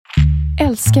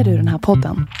Älskar du den här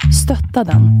podden?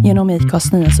 Stötta den genom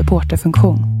IKAs nya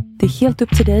supporterfunktion. Det är helt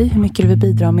upp till dig hur mycket du vill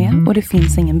bidra med och det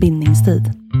finns ingen bindningstid.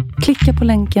 Klicka på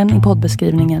länken i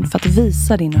poddbeskrivningen för att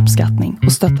visa din uppskattning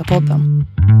och stötta podden.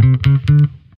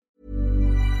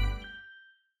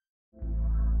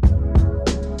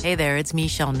 Hey there, it's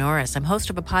Michelle Norris. I'm host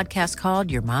of a podcast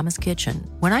called Your Mama's Kitchen.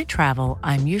 When I travel,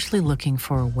 I'm usually looking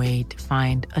for a way to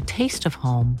find a taste of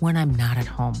home when I'm not at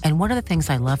home. And one of the things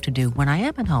I love to do when I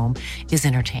am at home is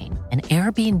entertain. And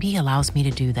Airbnb allows me to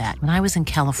do that. When I was in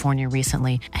California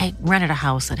recently, I rented a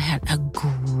house that had a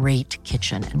great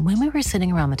kitchen. And when we were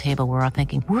sitting around the table, we were all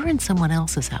thinking, we're in someone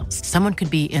else's house. Someone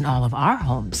could be in all of our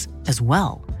homes as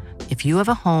well. If you have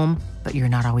a home, but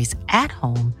you're not always at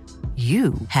home,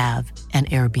 you have an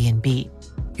Airbnb.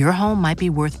 Your home might be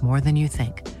worth more than you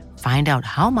think. Find out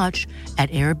how much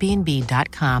at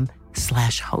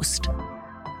airbnb.com/host.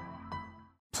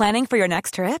 Planning for your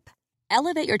next trip?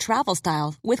 Elevate your travel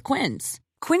style with Quince.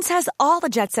 Quince has all the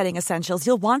jet-setting essentials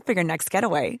you'll want for your next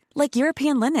getaway, like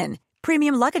European linen,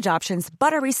 premium luggage options,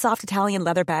 buttery soft Italian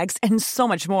leather bags, and so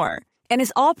much more. And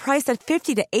is all priced at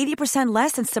 50 to 80%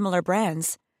 less than similar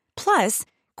brands. Plus,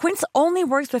 Quince only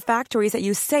works with factories that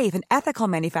use safe and ethical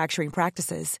manufacturing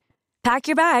practices. Pack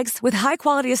your bags with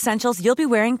high-quality essentials you'll be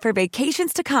wearing for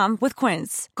vacations to come with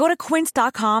Quince. Go to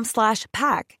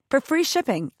quince.com/pack for free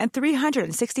shipping and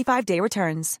 365-day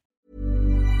returns.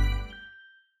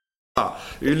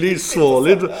 Det är ju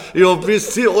livsfarligt. Ja,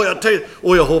 precis.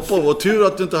 Och jag hoppade på. Tur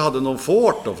att du inte hade någon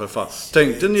fart då, för fan.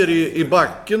 Tänkte ner i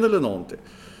backen eller någonting.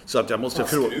 Så att jag måste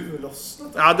fråga.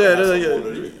 Ja, det är det.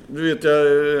 Du vet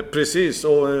jag precis.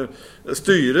 Och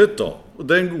styret då. Och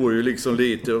den går ju liksom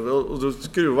lite. Och då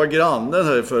skruvar grannen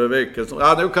här förra veckan.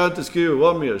 Ja, nu kan jag inte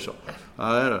skruva mer så.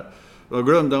 Nej, jag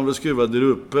glömde han väl skruva där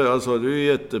uppe. Alltså det är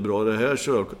jättebra det här.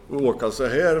 Så åka så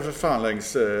här för fan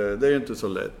längs. Det är inte så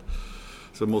lätt.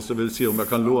 Så måste väl se om jag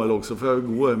kan låna också för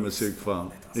jag går här med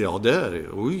fan. Ja, det är det.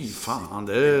 Oj, fan.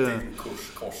 Det är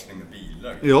korsning med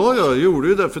bilar. Ja, jag gjorde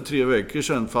ju det för 3 veckor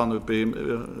sedan. Fan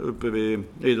uppe vid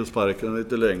idrottsparken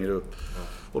lite längre upp.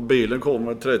 Och bilen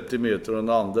kommer 30 meter och den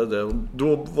andra där. Och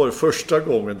då var det första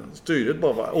gången styret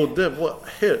bara var, och det var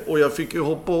här. Och jag fick ju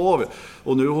hoppa av.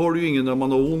 Och nu har du ju ingen, när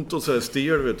man har ont och så här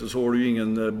stel, vet du, så har du ju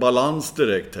ingen balans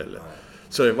direkt heller.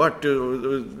 Så det vart ju,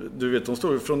 du vet, de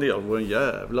står ju från det var en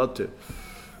jävla typ.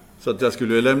 Så att jag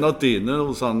skulle ju lämnat in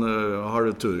hos han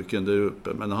halvturken där uppe.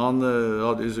 Men han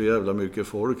hade ju så jävla mycket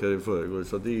folk här i förrgår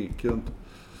så det gick ju inte.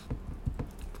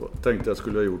 Tänkte jag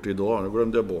skulle ha gjort idag, nu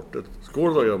glömde jag bort det.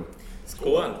 Skål då, Jöm.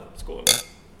 Skål. Skål.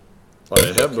 Ja,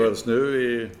 det här behövs nu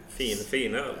i...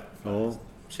 Fin öl. Ja.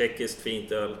 Tjeckiskt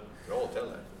fint öl. Bra hotell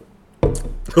här.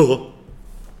 Ja.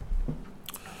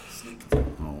 Snyggt. Ja. Det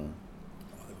var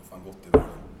fan gott i världen.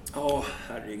 Ja,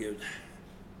 herregud.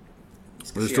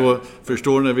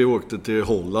 Förstår när vi åkte till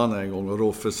Holland en gång och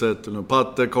Roffe sätter nu.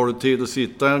 Patrik, har du tid att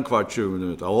sitta en kvart, 20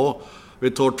 minuter? Ja,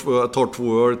 vi tar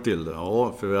 2 öl till det.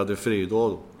 Ja, för vi hade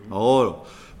fridag. Ja då.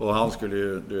 Och han skulle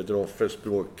ju, du vet, Roffes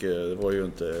språk, det var ju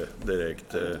inte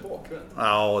direkt...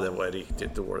 Ja, det var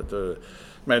riktigt dåligt.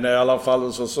 Men i alla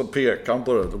fall så pekade han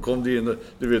på det. Då kom det in,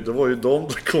 du vet, det var ju de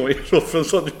som kom in. Roffen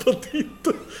sa det på dit.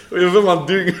 Och jag var man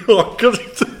dyngrakad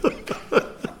lite.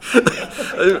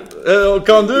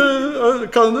 Kan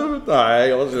du? Nej,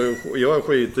 jag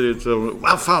skiter i det.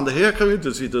 Vad fan, det här kan vi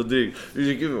inte sitta och dricka. Vi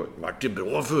gick ju, vart det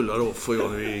bra fulla Roff och jag,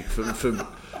 vi gick för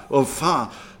vad fan,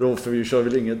 Roff, vi kör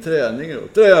väl ingen träning då?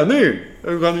 Träning?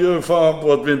 Jag kan ju fan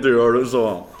på att vi inte gör det, sa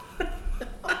han.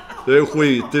 Det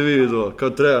skiter vi då.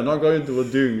 Tränaren kan ju inte vara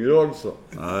dyngrak, så.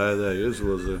 Nej, det är ju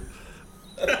så.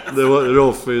 Det var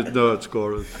Roff i ett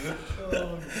nötskal.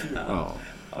 Ja.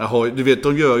 Jaha, du vet,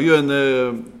 de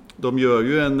gör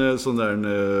ju en sån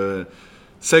där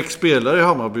 6 spelare i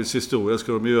Hammarbys historia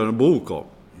ska de göra en bok om.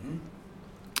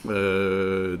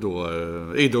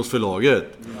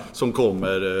 Idrottsförlaget som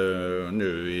kommer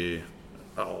nu i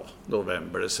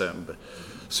november, december.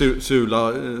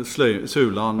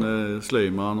 Sulan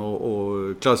Sleiman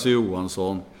och Klasse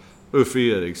Johansson, Uffe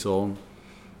Eriksson,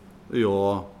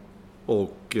 jag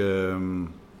och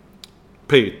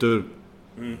Peter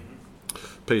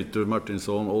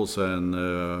Martinsson och sen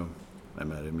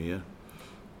vem är det mer?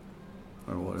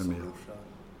 Vad var det mer?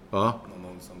 Va?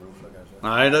 Någon som brorsa kanske?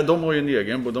 Nej, de har ju en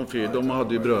egen. De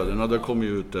hade ju bröderna, där kom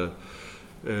ju ut det.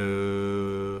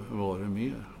 Vad var det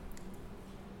mer?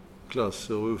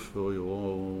 Klasse och Uffe och jag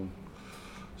och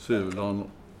Sulan,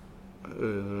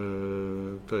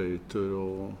 Peter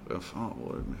och vad fan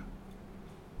var det mer?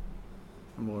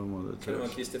 Vad var det kan det vara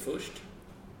Christer först?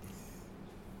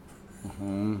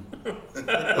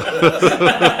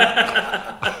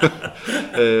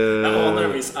 Jag anar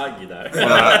en viss agg där.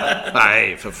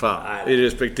 Nej, för fan. Vi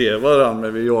respekterar varandra,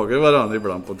 men vi jagar varandra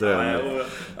ibland på träning.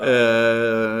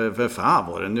 För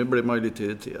fan var det, nu blir man ju lite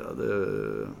irriterad.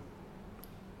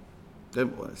 Det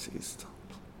var den sista.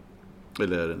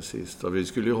 Eller är den sista. Vi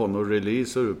skulle ju ha några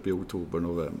releaser upp i oktober,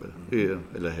 november.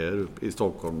 Eller här uppe i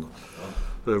Stockholm då.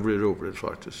 Det blir roligt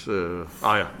faktiskt.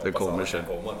 Det kommer sen.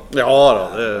 Ja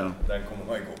då, Den kommer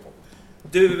man ju gå på.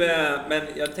 Du, men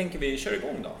jag tänker vi kör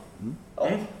igång då.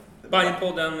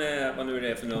 Bajenpodden, vad nu är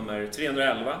det för nummer?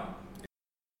 311.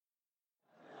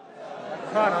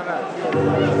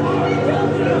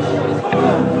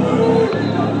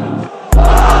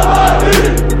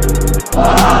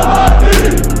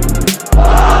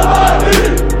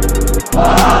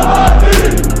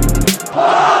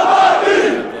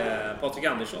 Patrik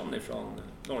Andersson ifrån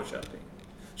Norrköping.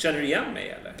 Känner du igen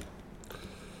mig eller?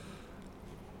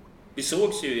 Vi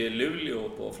sågs ju i Luleå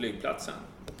på flygplatsen.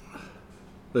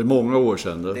 det är många år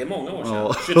sedan. Det är många år sedan.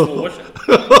 Ja. 22 år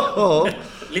sedan.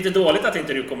 Lite dåligt att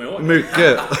inte du kommer ihåg.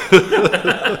 Mycket.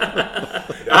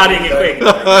 Jag hade ingen skägg.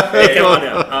 Det kan man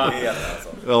göra. Ja.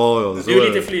 Ja, så Du är är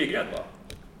lite det. flygrädd va?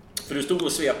 För du stod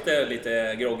och svepte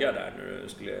lite groggar där när du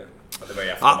skulle... Ja, det var ju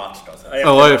efter match då. Så.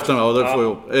 Ja, efter det får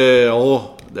jag upp.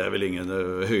 Ja, det är väl ingen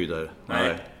höjdare.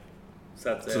 Nej. Så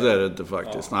att, Så det är det inte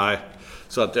faktiskt. Nej.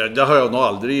 Så att det har jag nog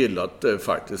aldrig gillat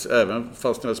faktiskt. Även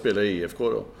fast när jag spelade i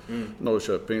IFK då.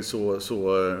 Norrköping så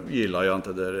gillar jag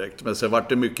inte det direkt. Men sen vart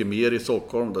det mycket mer i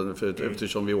Stockholm då,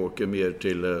 eftersom vi åker mer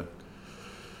till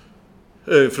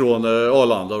från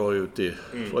Arlanda då ut i.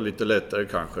 Det var lite lättare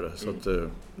kanske det. Så att,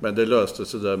 men det löste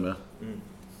sig där med.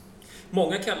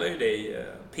 Många kallar ju dig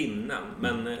Pinnen,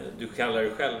 men du kallar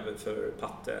dig själv för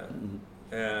Patte.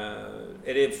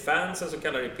 Är det fansen som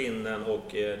kallar dig Pinnen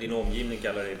och din omgivning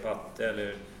kallar dig Patte?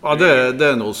 Eller? Ja, det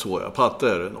är nog så. Ja. Patte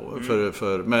är det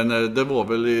nog. Men det var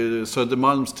väl i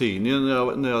Södermalmstidningen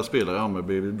när jag spelade i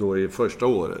Hammarby då i första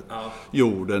året. Ja.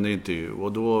 Gjorde en intervju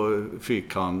och då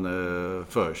fick han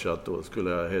för sig att då skulle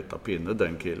jag heta Pinne,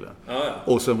 den killen. Ja.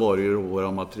 Och sen var det ju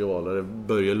våra materialare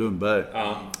Börje Lundberg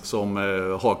som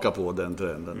hakade på den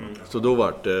trenden. Så då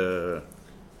var det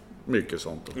mycket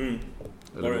sånt då.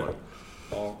 Eller Var det? var det?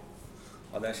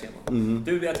 Ja, där ser man.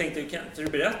 Du, jag tänkte, kan du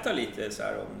berätta lite så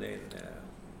här om din...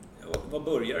 Var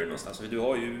börjar du någonstans? Du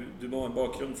har en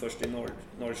bakgrund först i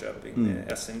Norrköping,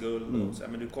 SM-guld och så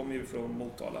här, men du kommer ju från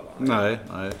Motala va? Nej.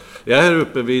 Jag är här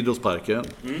uppe vid idrottsparken.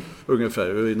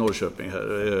 Ungefär i Norrköping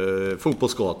här.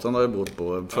 Fotbollsgatan har jag bott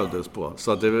på, föddes på.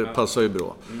 Så att det passar ju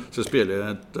bra. Så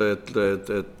spelade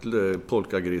jag ett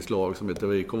polkagrislag som heter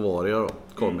VK Varia då.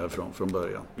 Kom jag från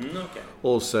början. Okay.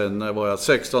 Och sen var jag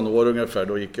 16 år ungefär,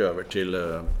 då gick jag över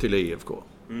till IFK.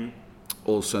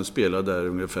 Och sen spelade jag där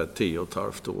ungefär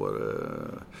 10,5 år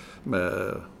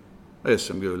med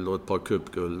SM-guld och ett par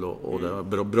cupguld och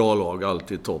det var bra lag,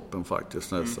 alltid toppen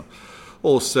faktiskt nästan.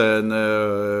 Och sen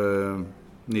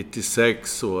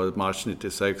 96, mars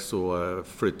 96 så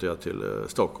flyttade jag till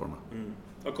Stockholm.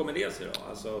 Vad kommer det sig då?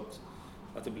 Alltså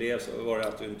att det blev så? Var det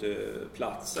att du inte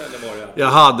platsade eller var det att... Jag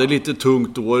hade lite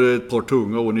tungt år, ett par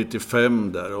tunga år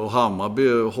 95 där, och Hammarby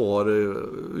har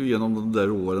genom de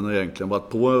där åren egentligen varit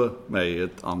på mig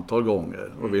ett antal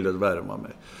gånger och ville värma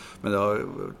mig. Men jag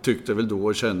tyckte väl då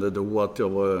och kände då att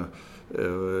jag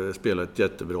spelade ett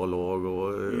jättebra lag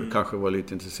och kanske var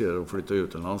lite intresserad av att flytta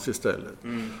utomlands istället.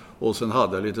 Och sen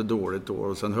hade jag lite dåligt år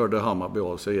och sen hörde Hammarby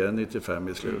av sig igen 95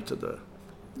 i slutet där.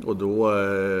 Och då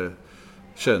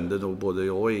kände nog både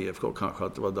jag och IFK kanske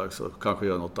att det var dags att kanske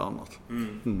göra något annat.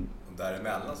 Och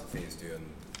däremellan så finns det ju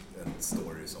en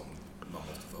story som man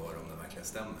måste få höra om den verkligen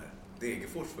stämmer.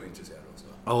 Degerfors var intresserad också.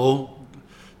 Ja,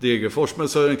 Degerfors med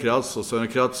Sören Kratz, och Sören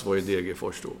Kratz var i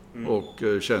Degerfors då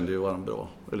och kände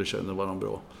varandra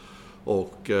bra.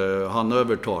 Och han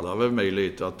övertalade väl mig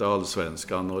lite att det är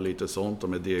allsvenskan och lite sånt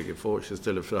med Degerfors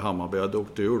istället för Hammarby. Jag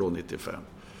åkte ur då 95.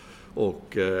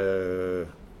 Och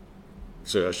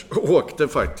så jag åkte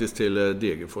faktiskt till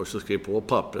Degerfors och skrev på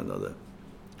pappren där.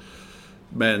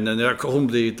 Men när jag kom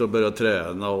dit och började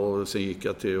träna och sen gick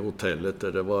jag till hotellet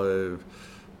där det var...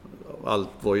 Allt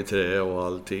var i trä och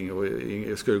allting och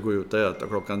jag skulle gå ut och äta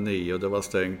 9:00 och det var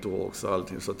stängt då också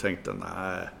allting, så tänkte jag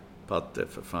nej, Patte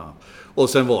för fan. Och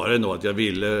sen var det nog att jag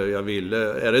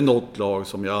ville, är det något lag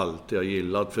som jag alltid har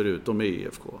gillat förutom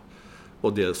IFK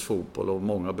och deras fotboll och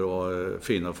många bra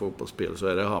fina fotbollsspel, så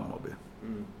är det Hammarby.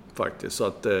 Faktiskt, så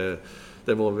att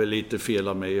det var väl lite fel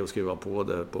av mig att skriva på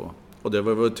där på. Och det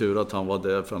var väl tur att han var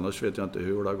där, för annars vet jag inte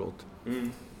hur det har gått.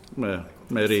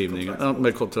 Med rivningen,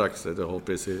 med kontraktet, ja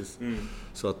precis.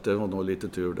 Så att det var nog lite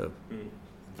tur där.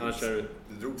 Annars är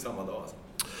Du drog samma dag alltså?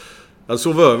 Jag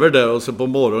sov över där och så på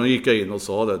morgonen gick jag in och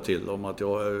sa det till dem att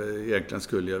jag egentligen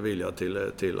skulle vilja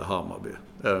till Hammarby.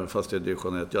 Även fast det är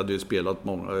division 1. Jag hade ju spelat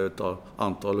många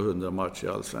antal 100 matcher i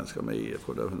Allsvenskan med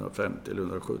IFK, 150 eller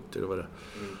 170 eller vad det.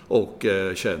 Och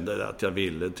kände att jag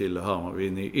ville till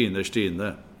Hammarby innerst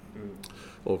inne.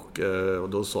 Och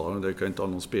då sa de att det kan inte ha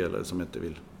någon spelare som inte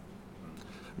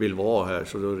vill vara här,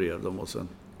 så då rev de och sen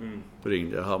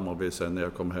ringde jag Hammarby sen när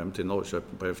jag kom hem till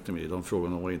Norrköping på eftermiddagen. De frågade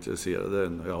om de var intresserade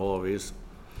än. Ja, visst.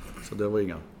 Så det var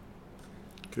inga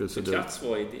krusiduller. Kratz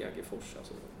var i Degerfors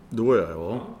alltså? Då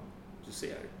ja. Du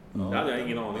ser. Det hade jag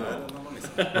ingen aning om.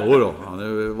 Jo då, han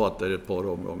har varit där ett par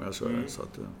omgångar. Så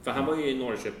att, för han var ju i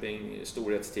Norrköping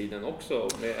storhetstiden också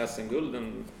med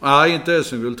SM-gulden. Nej, inte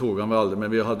SM-guld tog han väl aldrig.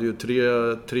 Men vi hade ju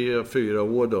 3-4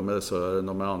 år då med Sören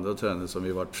och med andra tränare som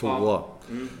vi var tvåa.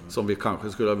 Som vi kanske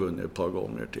skulle ha vunnit ett par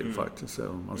gånger till faktiskt.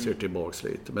 Om man ser tillbaks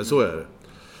lite. Men så är det.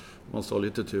 Man måste ha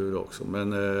lite tur också.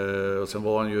 Men och sen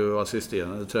var han ju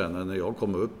assisterande tränare när jag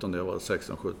kom upp då, när jag var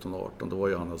 16, 17, 18. Då var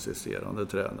ju han assisterande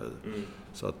tränare.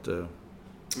 Så att,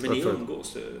 men ni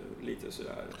umgås lite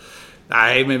sådär?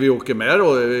 Nej, men vi åker med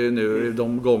då nu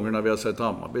de gångerna vi har sett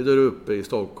Hammarby där uppe i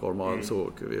Stockholm och så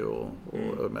åker vi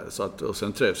och med. Så att, och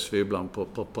sen träffs vi ibland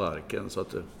på parken. Så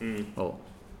att, ja.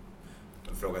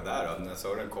 En fråga där då, när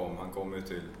Sören kom, han kom ju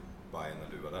till Bayern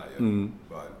när du var där.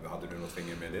 Hade du något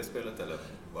finger med det spelet eller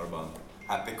var det bara en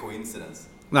happy coincidence?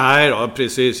 Nej då,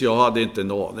 precis. Jag hade inte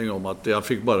en aning om att jag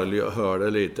fick bara höra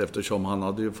lite eftersom han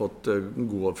hade ju fått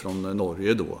gå från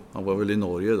Norge då. Han var väl i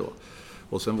Norge då.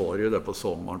 Och sen var det ju där på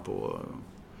sommaren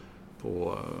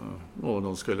och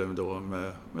de skulle då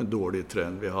med en dålig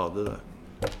trend vi hade där.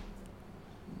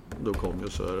 Då kom ju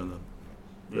Sören.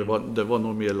 Det var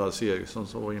nog mer Lars Eriksson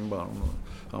som var inband.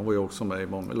 Han var ju också med i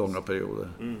många långa perioder.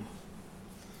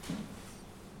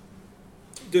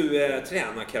 Du,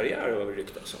 tränarkarriär över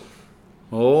ryktas om?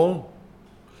 Ja.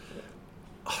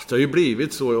 Det har ju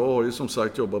blivit så. Jag har ju som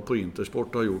sagt jobbat på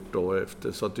Intersport och har gjort då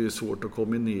efter. Så att det är svårt att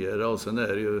kombinera. Och sen är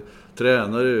det ju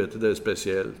tränare, vet du, det är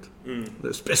speciellt. Det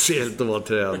är speciellt att vara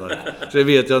tränare. Så det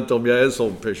vet jag inte om jag är en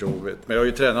sån person. Vet. Men jag har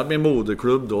ju tränat min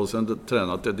moderklubb då. Och sen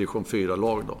tränat ett division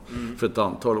 4-lag då. För ett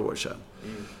antal år sedan.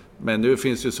 Men nu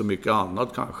finns det så mycket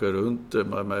annat kanske runt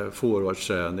med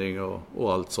forwardsträning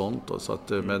och allt sånt. Då, så att,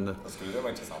 men, skulle det vara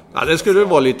intressant? Ja, det skulle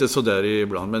vara lite sådär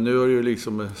ibland. Men nu har det ju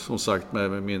liksom, som sagt,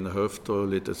 med min höft och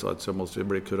lite så att jag måste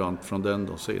bli kurant från den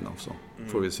då sidan. Så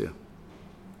får vi se.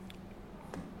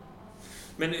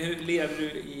 Men hur lever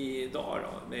du idag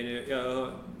då?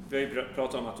 Vi har ju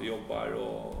pratat om att du jobbar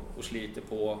och sliter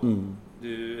på.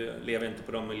 Du lever inte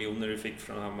på de miljoner du fick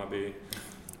från Hammarby.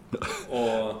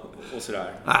 Och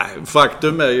sådär. Nej,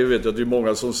 faktum är ju, vet jag, att det är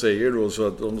många som säger då så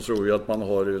att de tror ju att man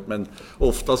har det, men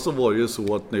oftast så var det ju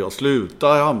så att när jag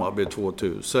slutade i Hammarby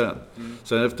 2000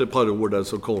 sen efter ett par år där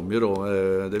så kom ju då,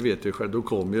 det vet jag själv, då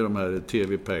kom ju de här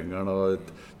tv-pengarna,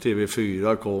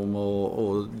 TV4 kom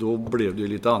och då blev det ju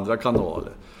lite andra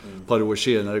kanaler. Ett par år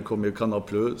senare kom ju Kanal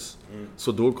Plus.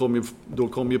 Så då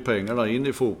kom ju pengarna in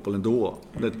i fotbollen då,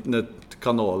 när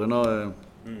kanalerna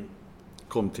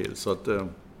kom till, så att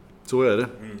så är det.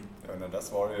 Ja, men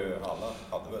dess var ju alla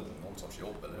hade väl någon sorts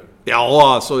jobb, eller hur?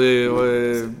 Ja,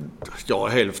 alltså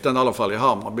hälften i alla fall i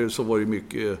Hammarby så var det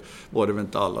mycket, var det väl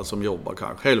inte alla som jobbar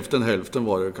kanske. Hälften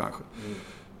var det kanske.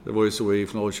 Det var ju så i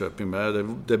Norrköping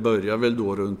med. Det började väl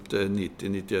då runt 90,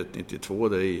 91, 92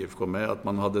 där IFK med. Att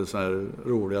man hade så här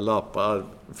roliga lappar,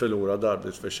 förlorad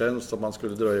arbetsförtjänst som man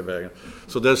skulle dra iväg.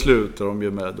 Så det slutade de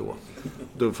ju med då.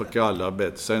 Då fick alla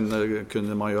bett. Sen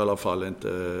kunde man ju i alla fall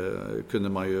inte,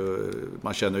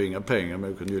 man tjänade ju inga pengar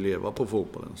men kunde ju leva på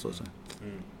fotbollen så att säga.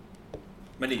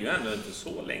 Men det är ju ändå inte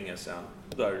så länge sedan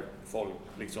där folk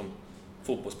liksom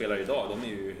fotbollsspelare idag,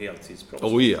 de är ju heltidsproffs.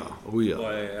 Oh ja. Och jag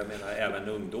menar, även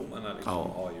ungdomarna liksom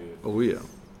har ju,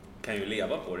 kan ju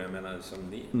leva på det. Jag menar, som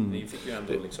ni fick ju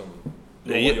ändå liksom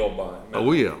jobba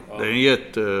med. Det är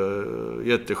en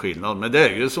jätteskillnad. Men det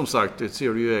är ju som sagt, det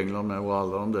ser du ju i England med och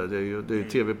alla de där. Det är ju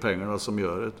tv-pengarna som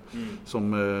gör det.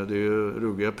 Det är ju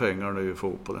ruggiga pengar nu i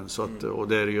fotbollen. Så att, och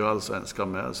det är ju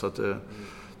allsvenskan med. Så att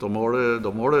de har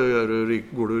det,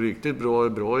 går du riktigt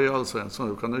bra i allsvenskan,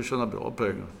 då kan du tjäna bra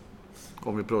pengar.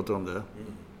 Om vi pratar om det.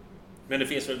 Men det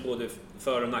finns väl både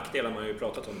för- och nackdelar, man har ju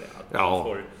pratat om det. Att man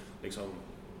får liksom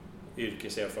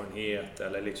yrkeserfarenhet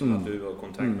eller liksom att du har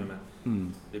kontakt med.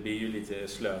 Det blir ju lite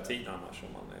slötid annars om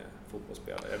man är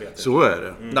fotbollsspelare. Jag vet så är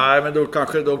det. Nej, men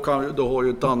då har ju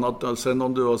ett annat. Sen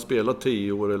om du har spelat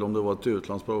 10 år eller om du var ett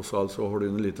utlandsproffs så har du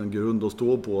en liten grund att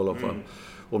stå på i alla fall.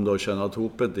 Om du har tjänat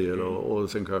ihop ett del och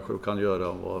sen kanske du kan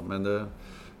göra vad. Men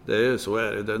det är så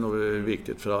är det. Det är nog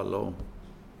viktigt för alla.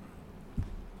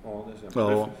 Ja, det är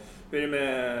så. Hur är det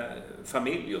med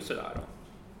familj och sådär då?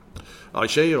 Ja,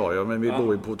 tjej har jag, men vi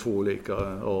bor ju på 2 olika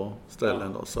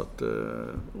ställen då, så att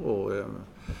och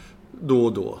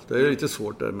då. Det är lite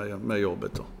svårt där med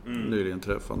jobbet då. Nyligen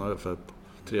träffade jag för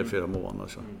 3-4 månader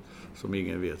sedan. Som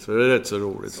ingen vet, så det är rätt så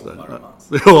roligt sådär.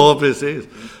 Ja, precis.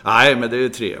 Nej, men det är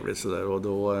trevligt sådär och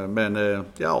då, men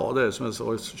ja, det är som jag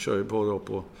sa, jag kör ju på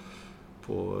då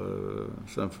på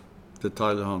sen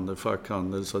detaljhandel,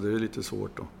 fackhandel, så det är lite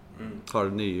svårt då.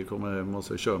 8:30 kommer jag hem och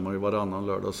så kör man ju varannan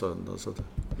lördag och söndag. Så att...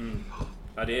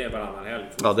 Ja, det är varannan helg.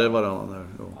 Ja, det är varannan helg.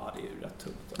 Ja, det är ju rätt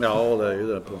tungt. Alltså. Ja, det är ju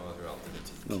det. På. Ja, det är alltid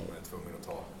butik. Man är tvungen att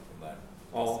ta de där.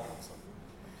 Ja,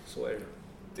 så är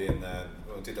det.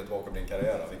 Om du tittar tillbaka på din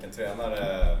karriär, vilken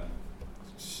tränare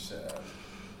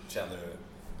känner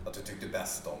du att du tyckte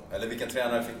bäst om? Eller vilken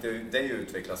tränare fick dig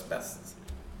utvecklas bäst?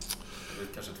 Det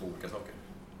är kanske 2 olika saker.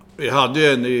 Vi hade ju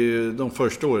en i de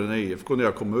första åren i IFK när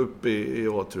jag kom upp i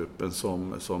A-truppen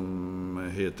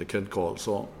som heter Kent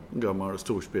Karlsson, gammal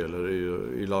storspelare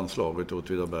i landslaget i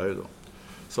Åtvidaberg då,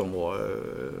 som var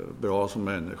bra som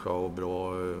människa och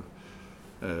bra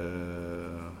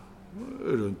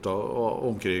runt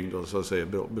omkring då, så att säga,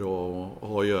 bra att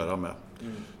ha att göra med.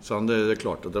 Sen det är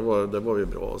klart att det var ju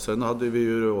bra. Sen hade vi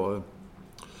ju då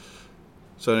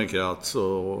Sören Kratz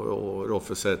och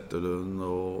Roffe Zetterlund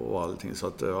och allting. Så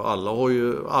att alla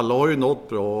har ju något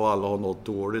bra och alla har något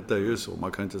dåligt. Det är ju så.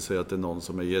 Man kan inte säga att det är någon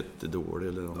som är jättedålig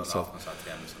eller någon. Du har haft någon sån här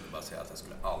tränare som du bara säger att jag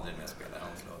skulle aldrig mer spela i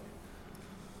handslag?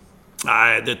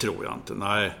 Nej, det tror jag inte.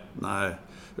 Nej.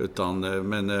 Utan,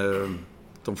 men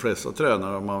de flesta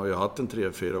tränare man har ju haft en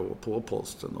 3-4 år på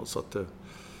posten. Och så att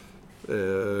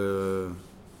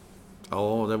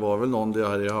ja, det var väl någon där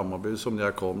här i Hammarby som när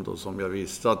jag kom då som jag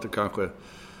visste att det kanske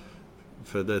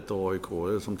för detta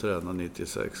AIK som tränade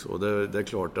 96 och det är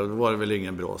klart, det var väl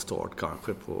ingen bra start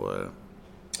kanske på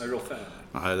Roffe?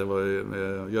 Nej, det var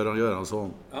Göran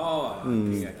Göransson. Ja,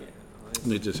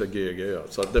 96 GG, ja.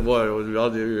 Så att det var, vi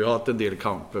hade ju haft en del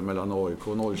kamper mellan AIK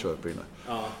och Norrköping.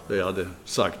 Ja. Jag hade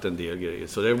sagt en del grejer,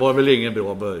 så det var väl ingen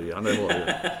bra början, det var ju.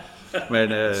 Men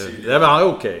det var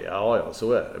okej. Ja,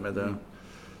 så är det. Men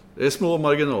det är små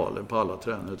marginaler på alla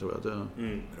tränare, tror jag. Är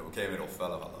det okej med Roffe i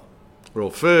alla fall då?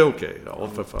 Roffe är okej, ja,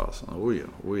 för fasen. Oj.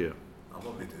 Han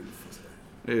var lite ufo.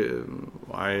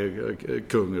 Nej,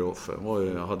 kung Roffe.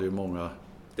 Han hade ju många.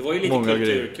 Det var ju lite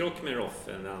kulturkrock med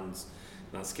Roffe när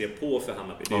han skrev på för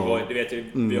Hammarby. Du vet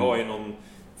ju, vi har ju någon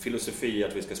filosofi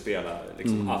att vi ska spela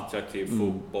liksom attraktiv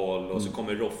fotboll och så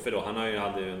kommer Roffe då.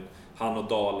 Han och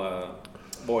Dala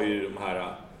var ju de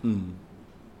här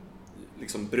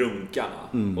liksom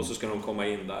brunkarna och så ska de komma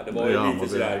in där. Det var ju lite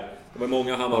sådär, det var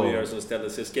många Hammarbyare som ställde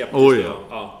sig skeptiska.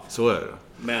 Ja. Så är det.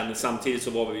 Men samtidigt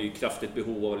så var vi ju kraftigt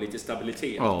behov av lite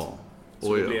stabilitet.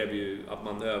 Så det blev ju att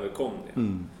man överkom det.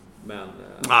 Men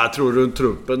jag tror runt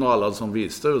truppen och alla som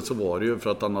visste så var det ju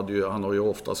för att han har ju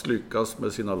oftast lyckats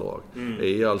med sina lag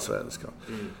i Allsvenskan.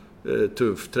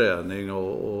 Tuff träning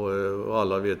och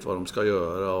alla vet vad de ska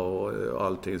göra och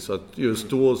allting. Så att just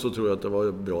då så tror jag att det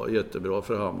var jättebra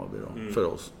för Hammarby då, för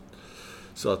oss.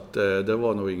 Så att det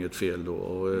var nog inget fel då.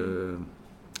 Och,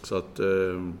 så att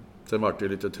sen var det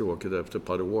lite tråkigt efter ett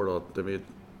par år då, att vi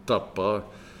tappade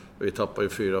ju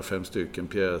 4-5 stycken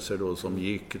pjäser då som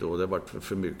gick då. Det var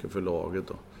för mycket för laget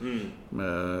då.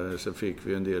 Men sen fick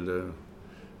vi en del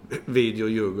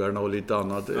videojuggarna och lite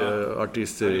annat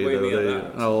artisteri.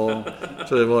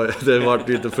 Så det var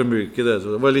lite för mycket där.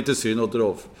 Så det var lite synd åt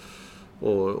Rolf.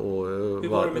 Hur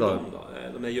var det med dem då?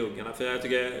 De där juggarna? För jag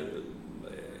tycker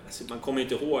alltså, man kommer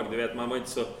inte ihåg, du vet, man var inte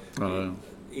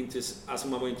så alltså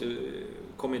man var inte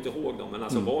kommer inte ihåg dem, men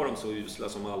alltså var de så usla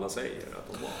som alla säger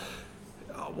att de var?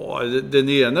 Ja, den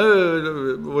ena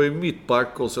var ju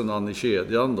mittback och sen Annie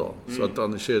Kedjan då. Så att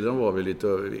Annie Kedjan var väl lite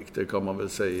överviktig kan man väl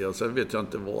säga. Sen vet jag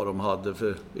inte vad de hade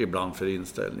ibland för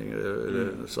inställning.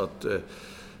 Så att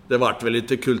det vart väl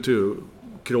lite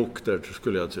kulturkrock där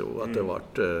skulle jag tro. Att det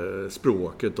vart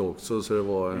språket också. Så det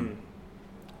var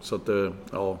så att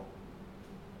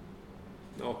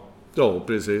ja,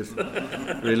 precis.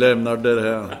 Vi lämnar det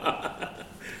här.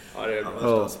 Ja, det är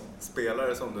bra.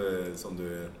 Spelare som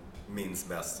du minns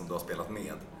bäst som du har spelat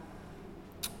med?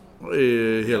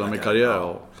 I hela min karriär,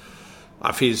 ja.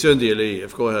 Det finns ju en del i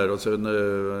IFK här och sen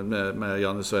med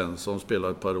Janne Svensson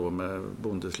spelade ett par år med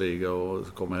Bundesliga och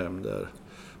kom hem där.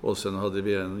 Och sen hade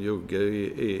vi en jugge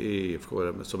i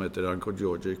IFK som heter Ranko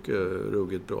Djordjic,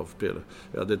 ruggigt bra spelare.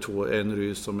 Vi hade en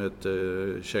rys som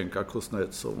hette Tjenka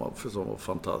Kosnets som var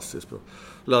fantastiskt bra.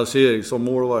 Lasse Eriksson,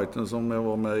 målvakten som jag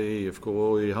var med i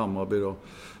IFK och i Hammarby då,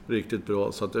 riktigt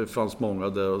bra. Så att det fanns många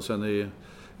där och sen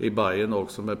i Bayern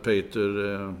också med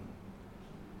Peter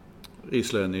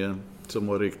islänningen Som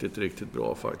var riktigt, riktigt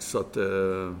bra faktiskt. Så att det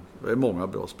är många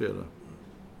bra spelare.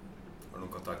 Har du någon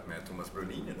kontakt med Thomas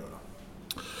Brolin idag då?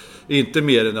 Inte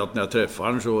mer än att när jag träffar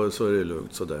honom så är det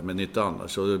lugnt sådär, men inte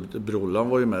annars. Så Brollan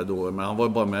var ju med då, men han var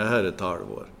bara med här ett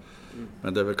halvår.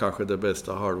 Men det är väl kanske det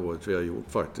bästa halvåret vi har gjort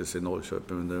faktiskt i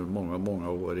Norrköping under många, många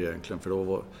år egentligen.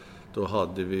 För då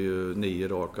hade vi ju 9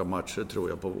 raka matcher tror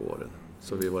jag på våren.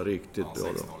 Så vi var riktigt bra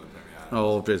då.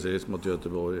 Ja, precis, mot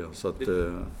Göteborg. Ja. Så att,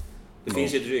 det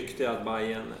finns ju ett rykte att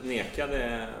Bayern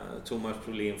nekade Thomas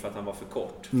Brolin för att han var för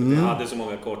kort. För vi hade så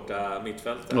många korta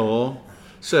mittfältare. Ja,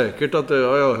 säkert att det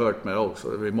har jag hört med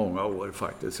också i många år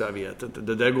faktiskt. Jag vet inte.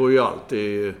 Det där går ju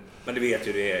alltid... Men du vet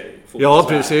ju det är fotboll. Ja,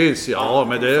 precis. Ja,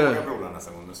 men det...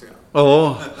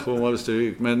 Ja, får man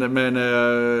stryk. Men det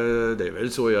är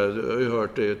väl så. Jag har ju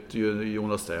hört att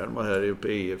Jonas Stern var här uppe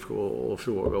i IFK och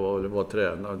frågade vad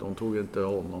tränare. De tog inte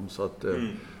honom. Så att,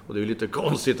 och det är ju lite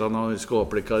konstigt. Han har en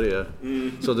skaplig karriär.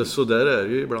 Så där är det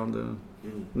ju ibland.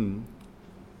 Men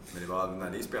det var när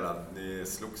ni spelade,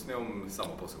 slogs ni om samma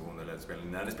position eller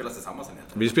när ni spelade tillsammans?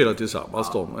 Vi spelade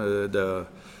tillsammans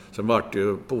sen vart det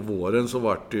ju på våren så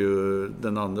vart det ju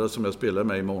den andra som jag spelade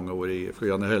med i många år i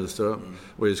Janne Hellström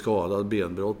var ju skadad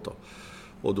benbrott då.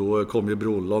 Och då kom ju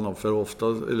Brollan för ofta,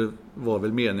 eller var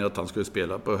väl meningen att han skulle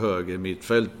spela på höger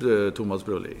mittfält, Thomas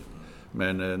Brolin.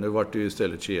 Men nu vart det ju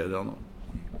istället kedjan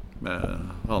med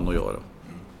han och jag då.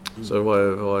 Så det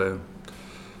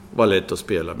var lätt att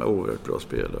spela med, oerhört bra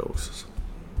spelare också. Så.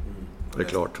 Det är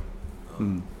klart.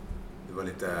 Det var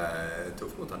lite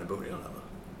tufft mot han i början va?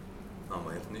 Han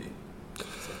var helt ny.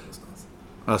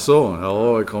 Alltså,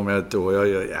 ja, kommer jag inte ihåg.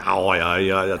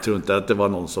 Jag tror inte att det var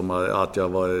någon som att jag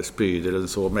var spydig eller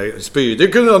så. Men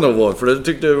spydig kunde jag nog vara, för det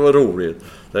tyckte jag var roligt.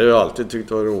 Det har jag alltid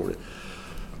tyckt var roligt.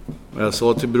 Men jag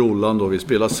sa till Brollan då, vi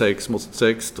spelar 6 mot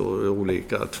 6 då,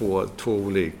 två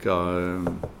olika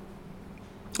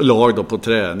lag då på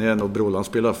träningen och Brollan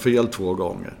spelar fel 2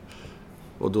 gånger.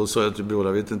 Och då sa jag till Brollan,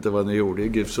 jag vet inte vad ni gjorde i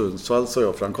GIF Sundsvall, sa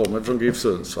jag, för han kommer från GIF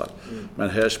Sundsvall. Men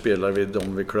här spelar vi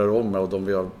de vi klarar om med och de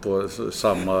vi har på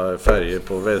samma färger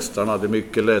på västarna. Det är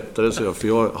mycket lättare, så jag, för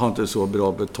jag har inte så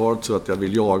bra betalt så att jag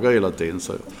vill jaga hela tiden,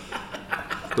 så jag.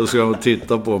 Då ska jag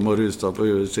titta på mig och rysta på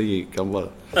huvudet, så gick han bara.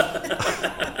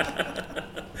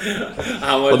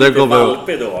 Han var ju lite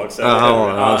valpig då också.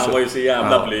 Han var ju så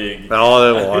jävla blyg. Ja,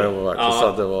 det var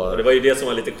faktiskt. Ja, det var ju det som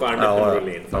var lite charmigt med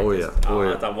Brolin faktiskt.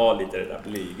 Att han var lite det där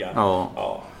blyga.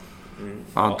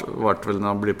 Han vart väl när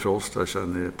han blev proffs där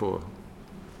sen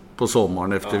på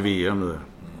sommaren efter VM där.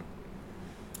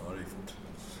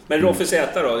 Men Roffe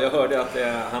Zäta då? Jag hörde att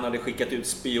han hade skickat ut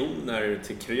spioner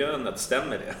till Krönet.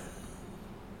 Stämmer det?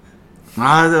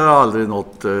 Nej, det har aldrig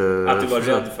något... att du var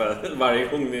rädd för varje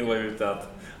gång ni var ute att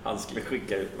han skulle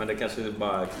skicka ut, men det kanske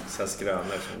bara så skrönor.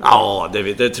 Ja,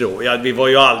 det tror jag. Vi var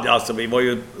ju aldrig, alltså vi var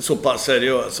ju så pass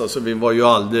seriösa, så vi var ju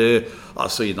aldrig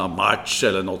alltså innan match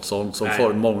eller något sånt som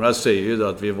många säger ju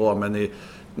att vi var, men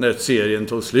när serien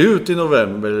tog slut i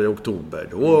november eller oktober,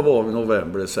 då var vi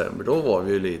november, december, då var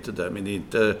vi ju lite där, men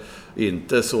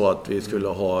inte så att vi skulle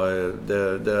ha,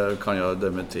 det kan jag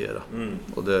dementera.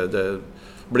 Och det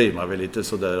blir man väl lite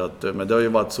sådär att, men det har ju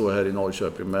varit så här i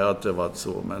Norrköping med att det varit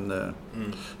så, men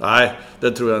nej,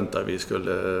 det tror jag inte att vi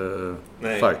skulle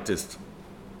faktiskt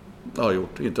ha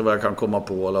gjort, inte vad jag kan komma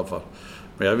på i alla fall.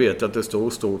 Men jag vet att det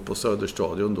stod stort på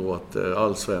Söderstadion då att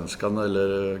Allsvenskan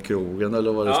eller krogen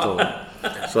eller vad det stod.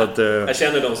 Så att, jag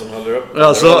känner de som håller upp.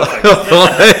 Alltså,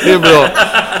 det är bra.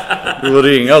 Du får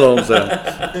ringa dem sen.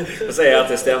 Och säga att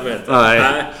det stämmer inte.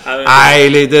 Nej,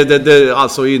 det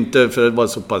alltså inte, för det var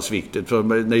så pass viktigt. För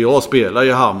när jag spelade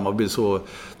i Hammarby så,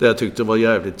 det jag tyckte var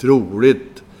jävligt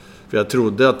roligt. För jag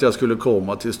trodde att jag skulle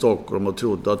komma till Stockholm och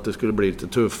trodde att det skulle bli lite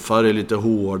tuffare, lite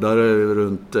hårdare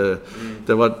runt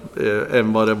det var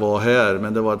än vad det var här.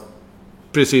 Men det var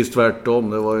precis tvärtom.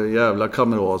 Det var en jävla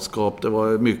kamratskap. Det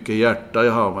var mycket hjärta i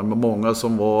Hammarby. Med många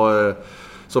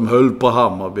som höll på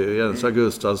Hammarby. Jens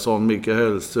Gustafsson, Micke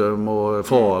Hellström och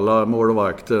Fala,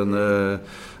 målvakten.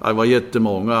 Det var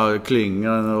jättemånga,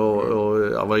 Klingan och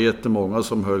det var jättemånga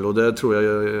som höll. Och det tror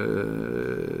jag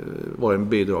var en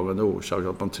bidragande orsak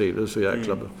att man trivdes så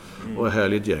jäkla bra. Och ett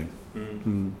härligt gäng.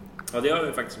 Ja, det har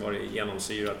ju faktiskt varit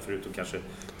genomsyrat förutom kanske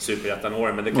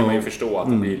Superettan-åren, men det kan man ju förstå att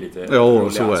det blir lite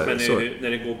roligans. Men när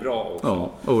det går bra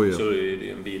också, så är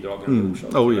det en bidragande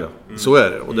orsak. Så är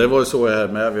det. Och det var så här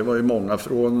med. Vi var ju många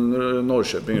från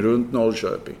Norrköping, runt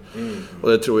Norrköping. Och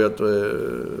det tror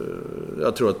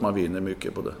jag tror att man vinner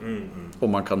mycket på det.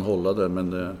 Om man kan hålla det,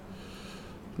 men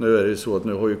nu är det så att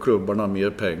nu har ju klubbarna mer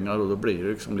pengar och då blir det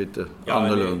liksom lite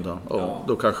annorlunda.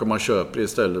 Då kanske man köper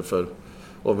istället för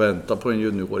och vänta på en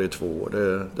junior i 2 år.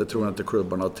 Det tror jag inte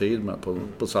klubbarna har tid med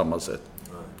på samma sätt.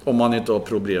 Om man inte har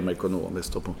problem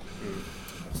ekonomiskt. Då.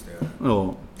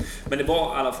 Ja. Men det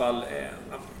var i alla fall...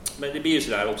 men det blir ju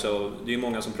sådär också, det är ju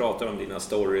många som pratar om dina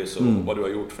stories och vad du har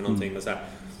gjort för någonting. Men så här,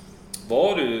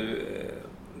 var du...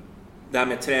 Det här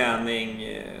med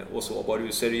träning och så, var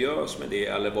du seriös med det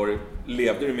eller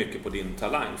levde du mycket på din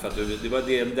talang? För att det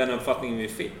var den uppfattningen vi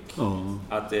fick.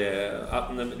 Att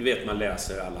du vet, man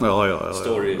läser alla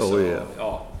stories.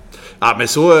 Ja, men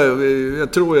så,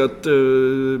 jag tror att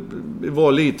det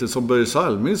var lite som Börje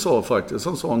Salming sa faktiskt.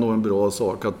 Han sa nog en bra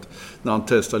sak att när han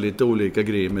testade lite olika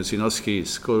grejer med sina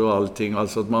skridskor och allting.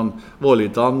 Alltså att man var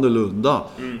lite annorlunda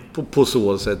på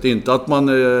så sätt. Inte att man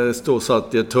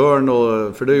satt i ett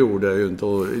hörn, för det gjorde jag ju inte.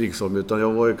 Liksom, utan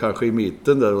jag var ju kanske i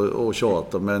mitten där och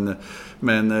tjatade.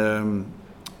 Men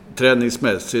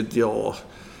träningsmässigt, ja...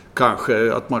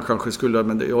 Kanske att man kanske skulle,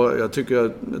 men jag tycker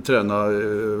jag tränar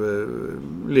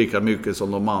lika mycket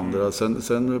som de andra. Sen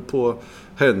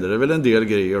hände det väl en del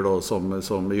grejer då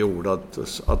som gjorde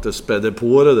att det spädde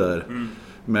på det där.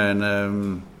 Men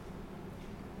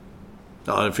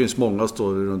det finns många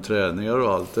stories runt träningar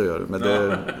och allt det gör. Men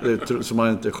det som man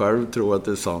inte själv tror att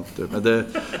det är sant. Men det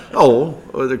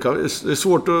är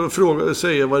svårt att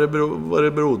säga vad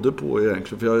det berodde på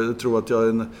egentligen. För jag tror att jag är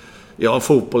en... Ja,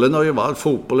 fotbollen har ju varit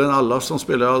fotbollen. Alla som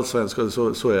spelar allsvenskan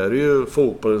så är det ju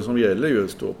fotbollen som gäller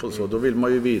just då. Så då vill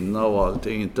man ju vinna och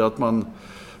allting. Inte att man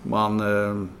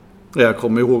jag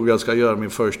kommer ihåg att jag ska göra min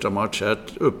första match här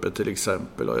uppe till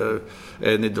exempel. Och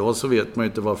än idag så vet man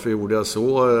inte varför gjorde jag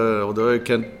så. Och då har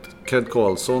Kent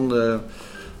Karlsson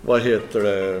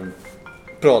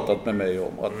pratat med mig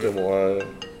om att det var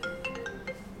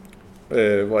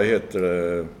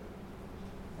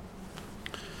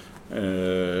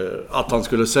att han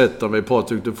skulle sätta mig,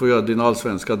 Patrik, du får göra din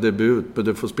allsvenska debut, men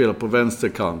du får spela på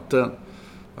vänsterkanten.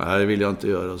 Nej, det vill jag inte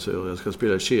göra, så jag ska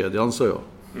spela i kedjan, så jag.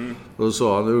 Och då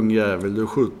sa han, ung jävel, du är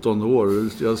 17 år,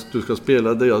 du ska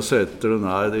spela där jag sätter den.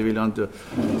 Nej, det vill jag inte.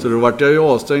 Så då vart jag ju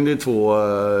avstängd i 2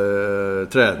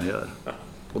 träningar.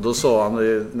 Och då sa han,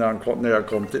 när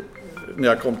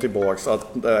jag kom tillbaks,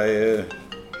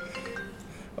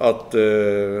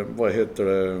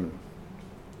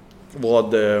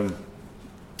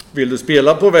 vill du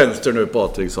spela på vänster nu,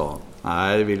 Patrik, sa han.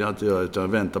 Nej, det vill jag inte göra, utan jag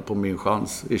väntar på min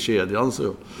chans i kedjan,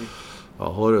 så.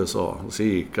 Jaha, det sa han. Och så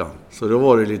gick han. Så då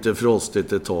var det lite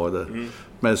frostigt ett tag där.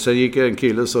 Men sen gick en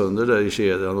kille sönder där i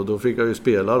kedjan och då fick jag ju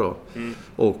spela då.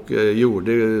 Och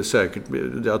gjorde säkert,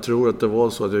 jag tror att det var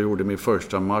så att jag gjorde min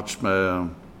första match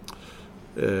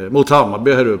mot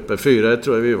Hammarby här uppe. 4-1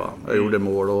 tror jag vi vann. Jag gjorde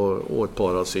mål och ett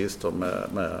par assist då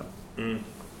med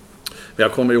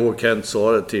jag kommer ihåg Kent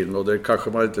sa det till mig, och det kanske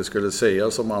man inte skulle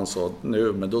säga som han sa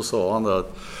nu, men då sa han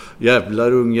att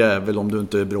jävlar ung jävel om du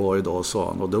inte är bra idag, sa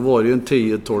han. Och då var det ju en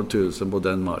 10-12 tusen på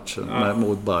den matchen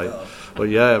mot Bayern. Och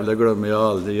jävlar glömmer jag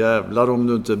aldrig, jävlar om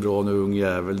du inte är bra nu ung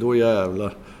jävel, då jävlar.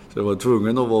 Så jag var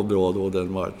tvungen att vara bra då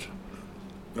den matchen.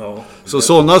 Ja. Så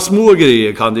sådana små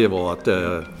grejer kan det vara att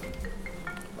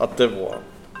det var.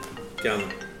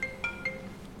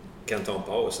 Kan ta en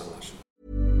paus annars.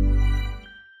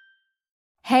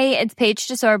 Hey, it's Paige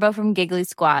DeSorbo from Giggly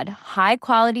Squad. High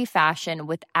quality fashion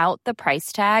without the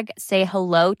price tag. Say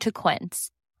hello to Quince.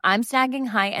 I'm snagging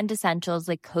high-end essentials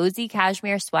like cozy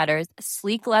cashmere sweaters,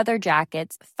 sleek leather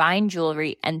jackets, fine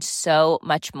jewelry, and so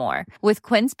much more. With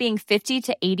Quince being 50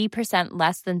 to 80%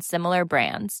 less than similar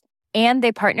brands. And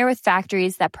they partner with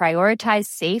factories that prioritize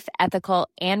safe, ethical,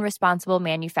 and responsible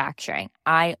manufacturing.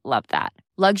 I love that.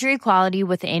 Luxury quality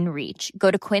within reach.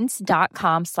 Go to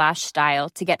quince.com/style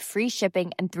to get free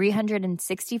shipping and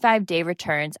 365-day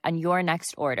returns on your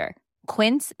next order.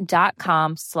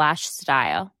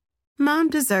 Quince.com/style. Mom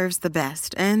deserves the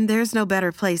best, and there's no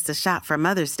better place to shop for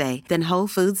Mother's Day than Whole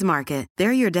Foods Market.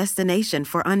 They're your destination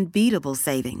for unbeatable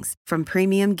savings, from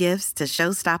premium gifts to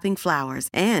show-stopping flowers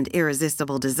and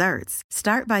irresistible desserts.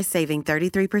 Start by saving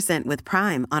 33% with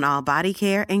Prime on all body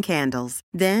care and candles.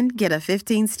 Then get a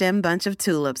 15-stem bunch of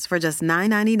tulips for just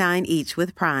 $9.99 each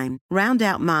with Prime. Round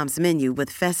out Mom's menu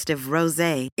with festive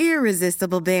rosé,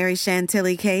 irresistible berry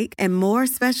chantilly cake, and more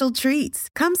special treats.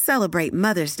 Come celebrate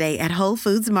Mother's Day at Whole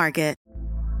Foods Market.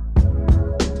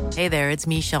 Hey there, it's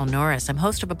Michelle Norris. I'm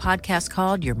host of a podcast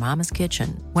called Your Mama's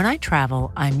Kitchen. When I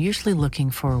travel, I'm usually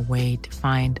looking for a way to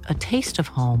find a taste of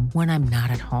home when I'm not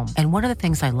at home. And one of the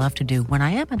things I love to do when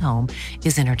I am at home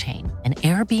is entertain. And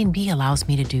Airbnb allows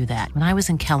me to do that. When I was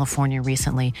in California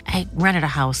recently, I rented a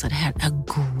house that had a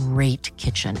great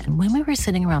kitchen. And when we were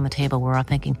sitting around the table, we were all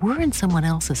thinking, we're in someone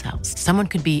else's house. Someone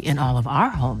could be in all of our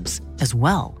homes as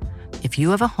well. If you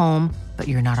have a home, but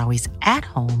you're not always at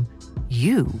home,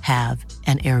 you have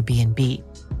an Airbnb.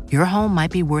 Your home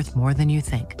might be worth more than you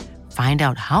think. Find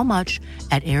out how much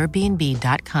at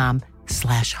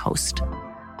airbnb.com/host.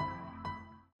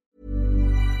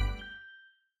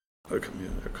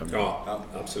 Ja,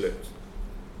 absolut.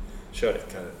 Kör det.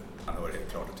 Ja, det var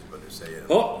helt klart typ vad du säger.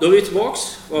 Ja, då är vi tillbaks.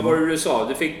 Vad var det du sa?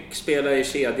 Du fick spela i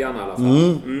kedjan i alla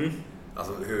fall.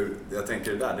 Alltså jag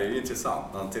tänker det där, det är ju intressant.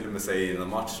 Han till och med säger innan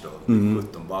match då, 17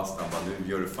 bast, han bara, nu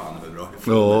gör du fan hur bra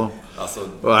ifrån. Ja. Alltså,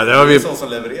 Ja, det är sånt som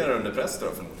levererar under press då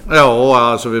förmodligen. Ja,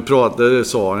 alltså vi pratade, det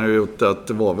sa han ju att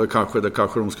det var väl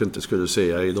kanske de inte skulle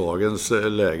säga i dagens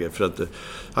läge. För att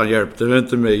han hjälpte väl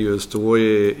inte mig just då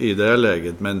i det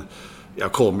läget, men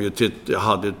jag kom ju till,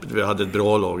 vi hade ett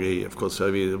bra lag i IFK, så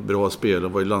vi bra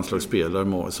spelare, var ju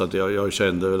landslagsspelare, så att jag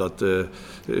kände väl att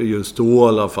just då i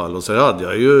alla fall, och så hade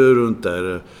jag ju runt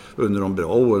där under de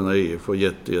bra åren i IFK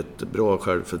jättebra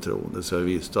självförtroende, så jag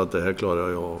visste att det här klarar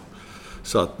jag av.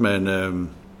 Så att,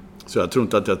 så jag tror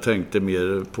inte att jag tänkte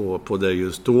mer på det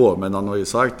just då, men han har ju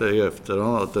sagt det i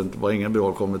efterhand att det var ingen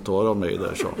bra kommentar av mig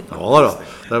där, så ja då,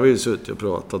 där har vi ju suttit och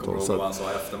pratat om. Vad han sa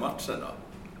efter matchen då?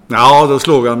 Ja, då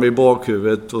slog han mig i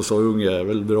bakhuvudet och sa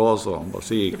ungjävel bra, sa han. Bara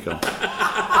så gick han.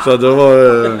 Så det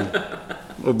var...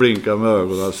 Och blinka med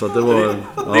ögonen. Så det var...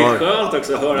 Det är skönt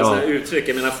också att höra sådana här uttryck.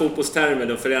 Jag menar, fotbollstermer,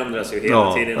 de förändras ju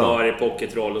hela tiden. Ja. Har i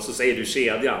pocketroll och så säger du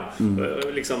kedjan.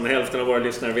 Liksom hälften av våra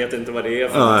lyssnare vet inte vad det är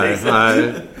för någonting.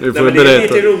 Nej, vi får men det är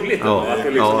lite roligt att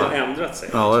det liksom har ändrat sig.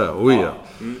 Ja.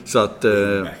 Så att...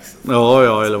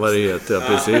 Ja, eller vad det heter,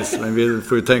 precis. Men vi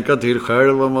får ju tänka till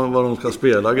själv vad de ska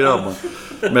spela, grabbar.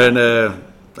 Men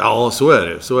ja, så är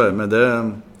det. Men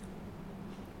det...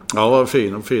 Ja, vad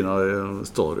fina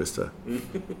stories det.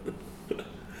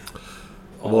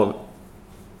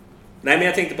 Nej, men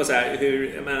jag tänkte på så här,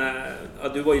 jag menar,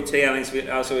 du var ju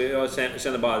alltså jag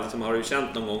känner bara liksom, har du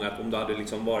känt någon gång att om du hade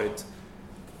liksom varit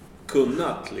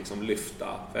kunnat liksom lyfta,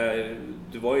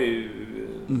 du var ju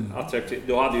attraktiv,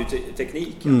 du hade ju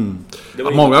tekniken. Det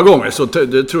var många gånger så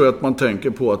det tror jag att man tänker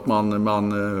på att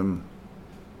man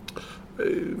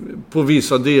på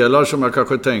vissa delar som jag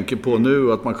kanske tänker på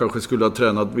nu, att man kanske skulle ha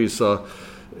tränat vissa,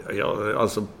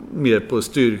 alltså mer på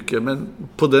styrka, men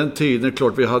på den tiden,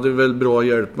 klart vi hade väl bra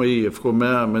hjälp med IFK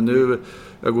med, men nu,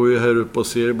 jag går ju här uppe och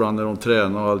ser ibland när de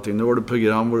tränar och allting, nu har du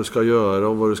program vad du ska göra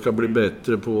och vad du ska bli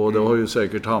bättre på, och det har ju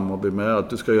säkert Hammarby med, att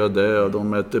du ska göra det, och de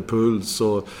mäter puls,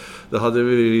 och det hade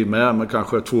vi med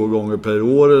kanske 2 gånger per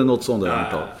år eller något sånt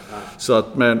där. Så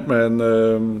att,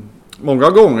 men många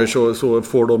gånger så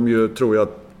får de ju, tror jag,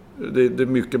 det är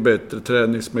mycket bättre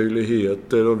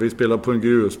träningsmöjligheter, och vi spelar på en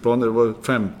grusplan, det var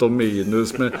 15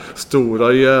 minus med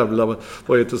stora jävla,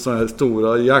 vad heter såna här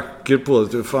stora jackor på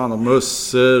sig, fan, och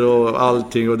mössor och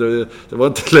allting, och det var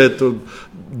inte lätt, och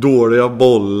dåliga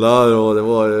bollar, och det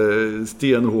var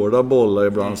stenhårda bollar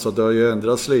ibland, så det har ju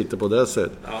ändrats lite på det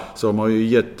sättet. Så de har ju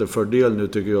jättefördel nu,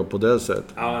 tycker jag, på det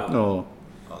sättet.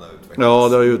 Ja,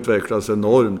 det har utvecklats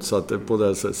enormt, så att det på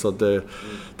det sättet, så att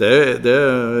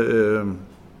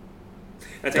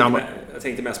jag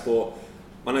tänkte mest på,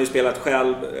 man har ju spelat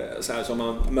själv så här, som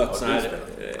man mött så här,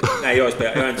 nej jag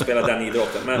har inte spelat den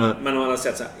idrotten, men man har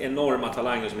sett så här enorma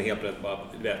talanger som är helt rätt bara,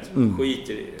 du vet,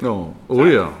 skiter i det. Ja, och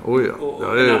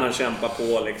en annan kämpar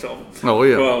på liksom, på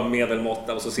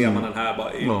medelmåtta, och så ser man den här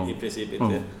bara i princip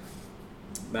inte,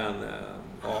 men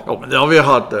ja, men det har vi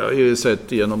haft, jag har ju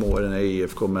sett genom åren i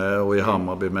IFK med och i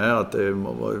Hammarby med, att det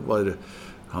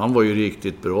han var ju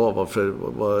riktigt bra.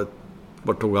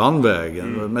 Var tog han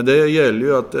vägen? Men det gäller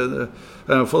ju att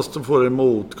även fast du får en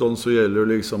motgång, så gäller det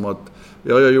liksom att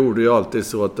jag gjorde ju alltid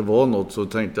så att det var något, så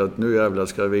tänkte jag att nu jävlar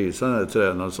ska jag visa den här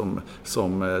tränaren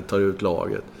som tar ut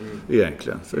laget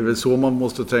egentligen. Så det är väl så man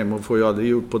måste tänka, man får ju aldrig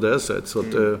gjort på det sättet, så att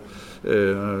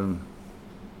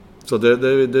så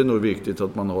det är nog viktigt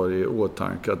att man har i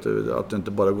åtanke att det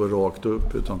inte bara går rakt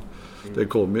upp, utan det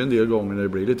kommer ju en del gånger när det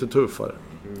blir lite tuffare.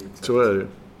 Så är det.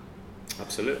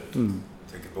 Absolut.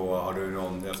 Tänker på, har du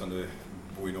någon, eftersom du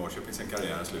bor i Norrköping sen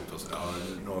karriären slut och så, har du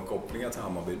några kopplingar till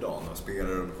Hammarby idag? Några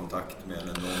spelare du kontakt med eller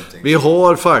någonting? Vi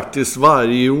har faktiskt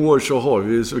varje år så har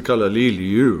vi så kallad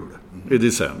lilljul i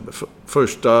december.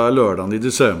 Första lördagen i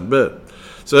december.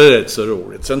 Så det är rätt så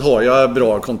roligt. Sen har jag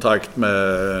bra kontakt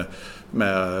med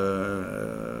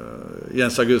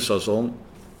Jens Gustafsson,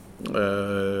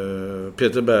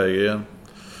 Peter Berggren,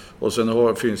 och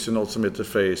sen finns ju något som heter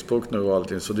Facebook nu och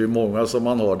allting, så det är många som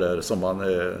man har där som man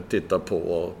tittar på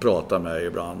och pratar med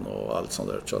ibland och allt sånt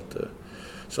där,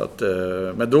 så att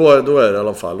men då är det i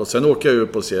alla fall. Och sen åker jag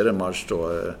upp och ser en match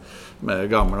då med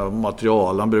gamla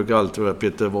material. Han brukar alltid vara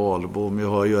Peter Wahlbom, jag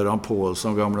har Göran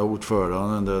Paulsson, gamla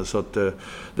ordföranden där, så att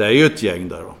det är ju ett gäng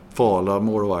där då. Fala,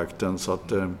 målvakten, så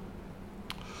att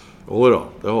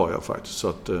det har jag faktiskt, så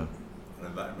att det värmer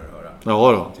att höra.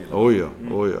 Ja då, oj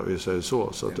ja, vi säger så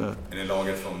att, är det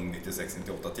laget från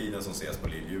 96-98-tiden som ses på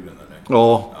Lillhjulen eller?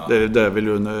 Ja, det är väl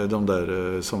ju de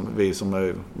där som vi som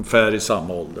är ungefär i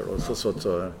samma ålder då,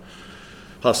 så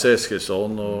Hasse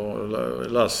Eskilsson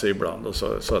och Lasse ibland och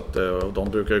så att de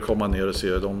brukar ju komma ner och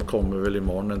se, de kommer väl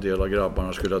imorgon en del av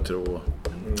grabbarna skulle jag tro.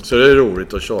 Så det är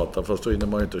roligt att tjata, fast då hinner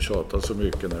man ju inte tjata så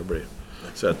mycket när det blir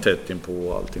så här tätt in på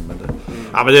och allting, men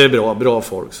det är bra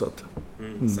folk så att.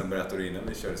 Sen berättade du innan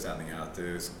vi körde sändningen att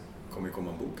det kommer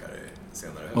komma en bok här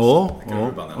senare.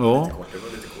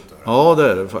 Ja,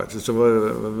 det är det faktiskt. Det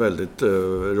var väldigt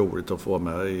roligt att få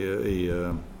med i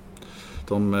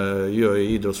de gör i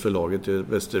idrottsförlaget i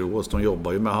Västerås, de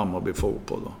jobbar ju med Hammarby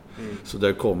fotboll då. Så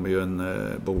där kommer ju en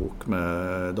bok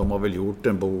med, de har väl gjort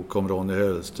en bok om Ronny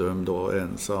Hellström då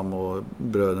ensam och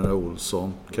bröderna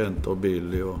Olsson, Kent och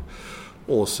Billy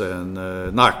och sen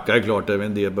Nacka är klart, det är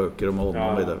en del böcker om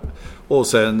honom med det. Och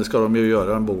sen ska de ju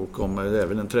göra en bok om, det är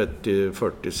väl en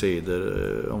 30-40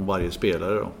 sidor om varje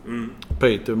spelare då.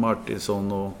 Peter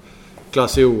Martinsson och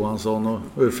Klasse Johansson och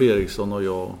Ulf Eriksson och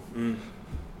jag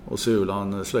och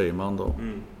Sulan Sleiman då.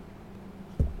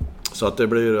 Så att det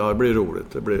blir roligt,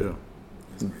 det blir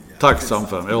tacksam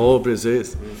för mig. Ja,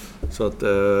 precis. Så att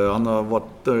han har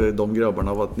varit, de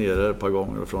grabbarna har varit nere ett par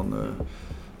gånger från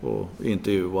och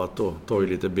intervjuat och tagit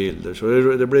lite bilder. Så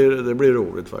det blir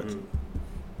roligt faktiskt.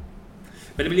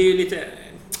 Men det blir ju lite,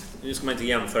 nu ska man inte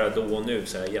jämföra då och nu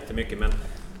så här jättemycket, men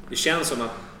det känns som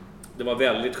att det var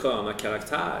väldigt sköna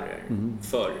karaktärer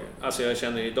förr. Alltså jag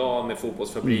känner idag med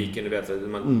fotbollsfabriken, du vet att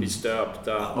man blir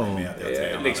stöpta,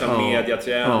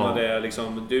 mediatränade,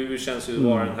 liksom, du känns ju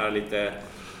vara den här lite,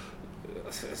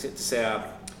 jag ska inte säga,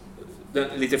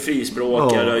 lite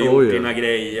frispråkare, har gjort dina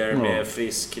grejer med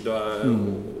frisk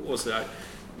och sådär.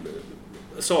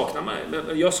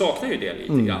 Jag saknar ju det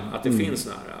lite grann, att det finns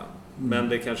nära. Men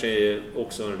det kanske är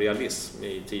också en realism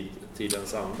i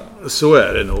tidens anda. Så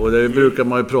är det nog. Det brukar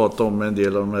man ju prata om en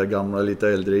del av de här gamla lite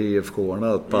äldre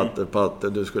IFK-arna. Att Patte,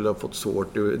 du skulle ha fått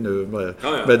svårt nu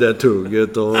med det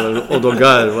tugget och de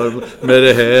garvar med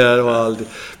det här och allt.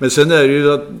 Men sen är det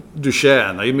ju att du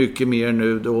tjänar ju mycket mer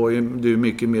nu. Du är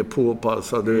mycket mer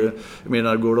påpassad. Jag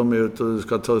menar, går de ut och du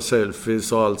ska ta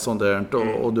selfies och allt sånt där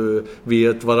och du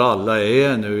vet var alla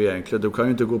är nu egentligen. Du kan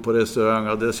ju inte gå på restaurang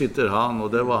och där sitter han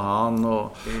och det var han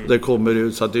och det kommer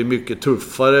ut, så att det är mycket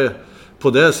tuffare på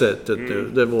det sättet nu.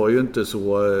 Det var ju inte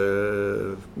så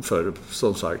förr,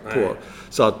 som sagt.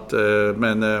 Så att,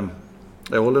 men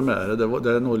jag håller med dig.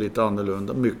 Det är nog lite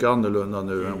annorlunda, mycket annorlunda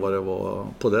nu än vad det var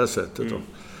på det sättet.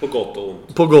 På gott och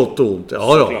ont. På gott och ont,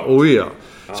 ja.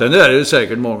 Sen är det ju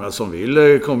säkert många som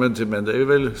vill komma till, men det är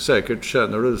väl säkert,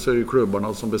 känner du, så är det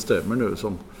klubbarna som bestämmer nu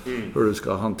hur du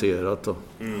ska hantera det.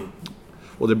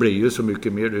 Och det blir ju så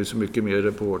mycket mer, det är så mycket mer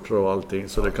reporter och allting,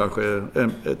 så det kanske är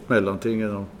ett mellanting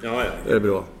är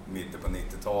bra. Mitten på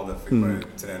 90-talet fick man ut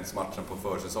träningsmatchen på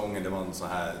försäsongen, det var en så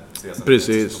här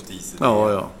precis.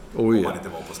 Ja. Om man inte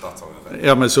var på Stadshagen.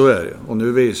 Ja, men så är det. Och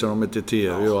nu visar de det i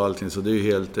tv och allting, så det är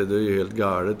ju helt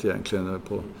galet egentligen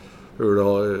på hur det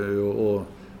har, och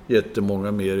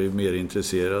jättemånga mer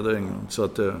intresserade. Så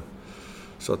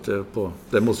att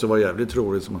det måste vara jävligt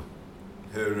roligt.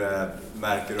 Hur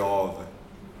märker du av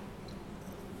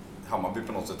Hammarby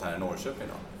på något sätt här i Norrköping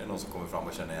då? Är det någon som kommer fram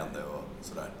och känner igen det och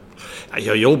sådär?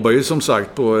 Jag jobbar ju som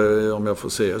sagt på, om jag får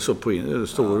säga så, på en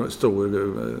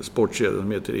stor sportkedja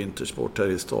som heter Intersport här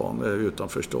i stan,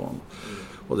 utanför stan.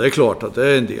 Och det är klart att det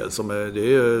är en del som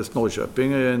är,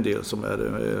 Norrköping är en del som är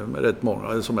rätt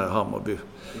många som är Hammarby.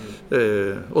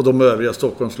 Och de övriga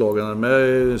Stockholmslagen är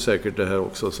med säkert det här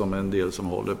också, som en del som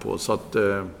håller på. Så att,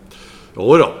 det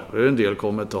är en del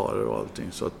kommentarer och allting.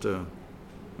 Så att,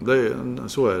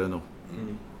 så är det nog.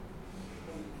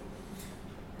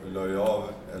 Du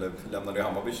lämnade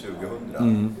Hammarby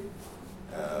 2000.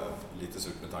 Lite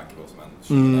surt med tanke på som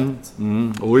en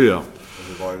 2001. Oj ja.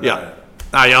 Hur var det där?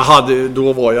 Nej,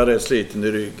 då var jag rätt sliten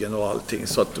i ryggen och allting.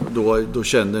 Så att då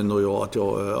kände nog jag att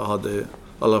jag hade i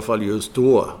alla fall just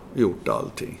då gjort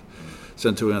allting.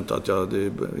 Sen tror jag inte att jag hade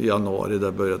i januari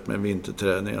där börjat med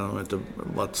vinterträning. Det har inte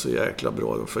varit så jäkla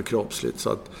bra för kroppsligt. Så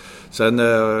att, sen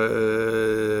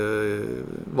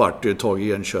vart det ju tag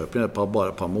i Enköping bara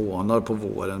ett par månader på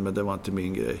våren, men det var inte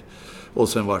min grej. Och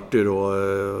sen vart det då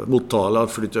Motala,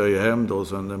 flyttade jag hem då,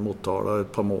 sen Motala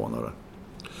ett par månader.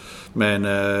 Men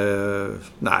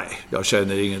nej, jag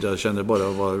känner inget. Jag känner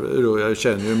bara jag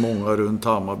känner ju många runt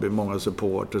Hammarby, många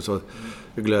supporter, så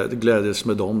jag glädjes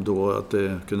med dem då att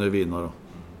det kunde vinna då.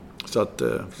 Så att,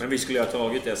 men vi skulle ha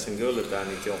tagit SM-guldet där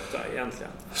 98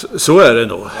 egentligen. Så är det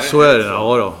nog. Så är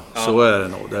det, så är det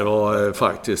nog. Det var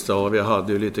faktiskt, vi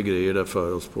hade ju lite grejer där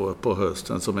för oss på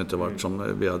hösten som inte varit som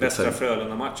vi hade tänkt. Västra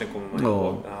Frölunda-matchen kommer man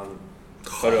ihåg. Han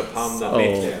för upp handen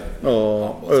lite.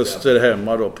 Ja, Öster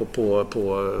hemma då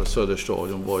på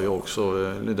Söderstadion var ju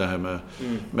också det här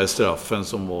med straffen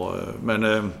som var.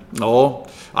 Men ja,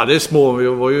 det är små.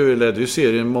 Vi ledde ju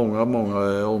serien många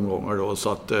omgångar då, så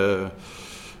att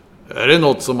är det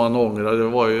något som man ångrar, det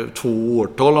var ju 2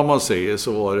 årtal om man säger,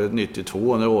 så var det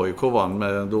 92 när AIK vann,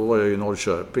 men då var jag i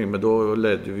Norrköping, men då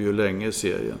ledde vi ju länge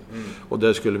serien. Och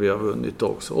där skulle vi ha vunnit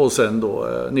också. Och sen då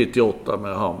 98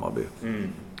 med Hammarby.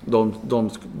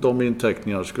 De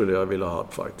inteckningar skulle jag vilja ha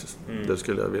faktiskt. Det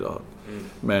skulle jag vilja ha.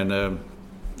 Men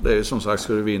det är ju som sagt,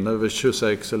 ska du vinna över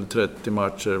 26 eller 30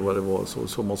 matcher vad det var,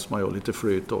 så måste man ju ha lite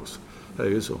flyt också. Det är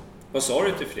ju så. Vad sa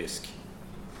du till Frisk?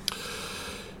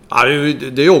 Ja,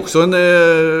 det är också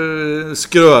en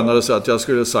skrönare så att jag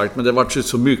skulle sagt, men det var ju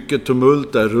så mycket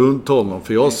tumult där runt honom.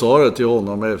 För jag sa det till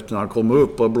honom efter när han kom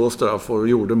upp och blåste straff och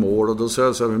gjorde mål. Och då sa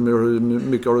jag så här, hur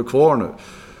mycket har du kvar nu?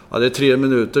 Ja, det är 3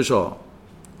 minuter, sa han.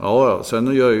 Ja,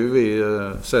 sen gör ju vi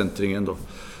centringen då.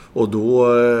 Och då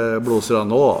blåser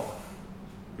han av.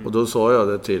 Och då sa jag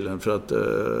det till en för att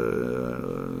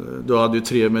du hade ju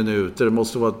 3 minuter. Det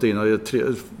måste vara dina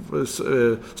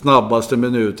snabbaste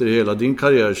minuter i hela din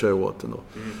karriär, kör jag åt den då.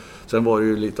 Sen var det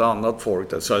ju lite annat folk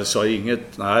där. Så jag sa inget,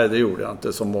 nej det gjorde jag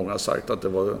inte, som många sagt att det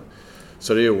var.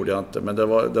 Så det gjorde jag inte, men det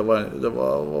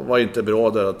var inte bra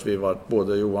där att vi var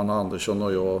både Johan Andersson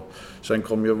och jag. Sen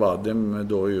kom ju Vadim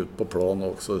då ut på plan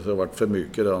också, så det var för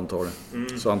mycket där antagligen.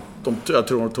 Så jag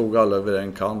tror de tog alla över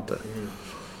en kant där.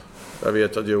 Jag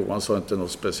vet att Johan sa inte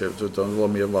något speciellt, utan det var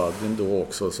mer Vadim då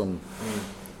också som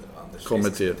kommer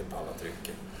till.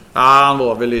 Ja, han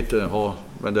var väl lite,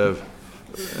 men det...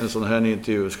 En sån här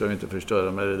intervju ska vi inte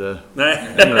förstöra med det där. Nej.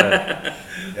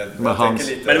 Men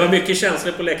det var mycket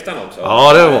känslor på läktaren också.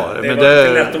 Ja, det var det. Men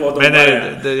det lätt att vara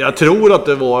men jag tror att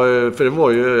det var, för det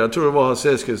var ju, jag tror det var Hans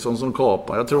Eskilsson som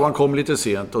kapade. Jag tror han kom lite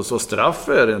sent och så straff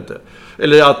är det inte.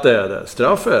 Eller att det är det.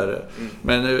 Straff är det.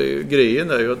 Men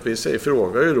grejen är ju att vi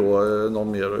frågar ju då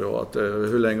någon mer och jag att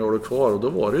hur länge har du kvar? Och då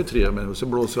var det ju 3 minuter. Så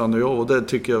blåser han och jag, och det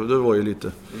tycker jag, det var ju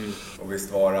lite. Och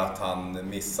visst var det att han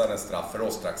missade en straff för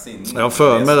oss strax innan. Jag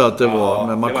för mig att det var.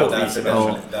 Men man det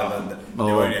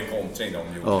var ju en kontring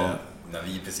de gjorde när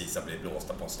vi precis har blivit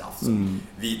blåsta på en straff. Så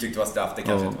vi tyckte det var straff, det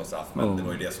kanske inte var straff, men det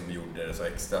var ju det som gjorde det så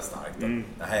extra starkt.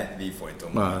 Nej, vi får inte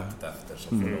momentet efter, så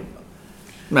får de.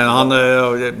 Men han,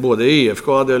 både i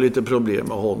IFK hade jag lite problem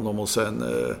med honom och sen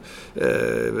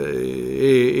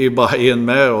i Bayern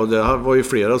med, och det var ju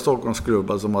flera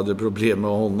Stockholmsklubbar som hade problem med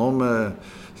honom.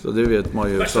 Så det vet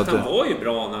man ju. Så att han var ju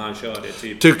bra när han körde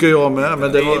typ. Tycker jag med,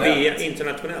 men det var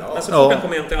internationellt. Men så fort han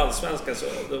kom in till Allsvenskan så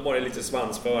då var det lite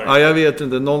svansföring. Ja, jag vet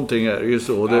inte, någonting är ju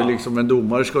så. Det är liksom, en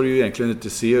domare ska du ju egentligen inte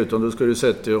se, utan du ska ju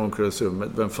sätta i omklädningsrummet.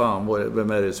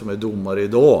 Vem är det som är domare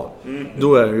idag?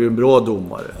 Då är han ju en bra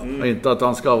domare. Inte att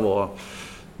han ska vara.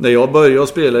 När jag började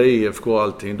spela i IFK och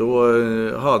allting, då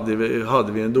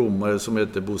hade vi en domare som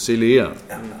hette Bosse Lén.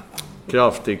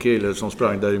 Kraftig kille som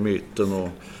sprang där i mitten och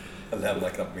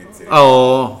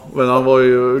ja, men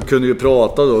han kunde ju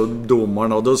prata då,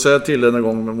 domarna. Och då sa jag till en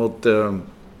gång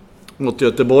mot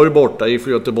Göteborg borta,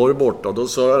 IFK Göteborg borta. Och då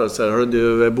sa jag så här, hörru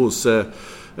du Bosse,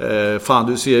 fan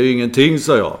du ser ju ingenting,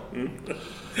 sa jag.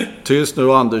 Tyst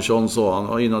nu Andersson, sa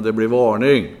han, innan det blir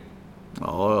varning.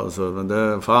 Ja, alltså, men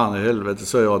det fan i helvete,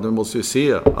 sa jag, du måste ju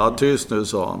se. Ja, tyst nu,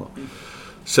 sa han.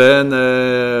 Sen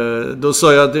då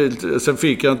sa jag, sen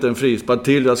fick jag inte en frispark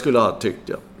till jag skulle ha,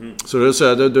 tyckte jag. Så då sa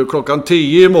jag, du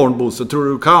 10:00 imorgon Bosse, tror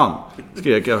du kan?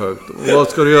 Skrek jag högt. Och vad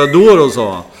ska du göra då,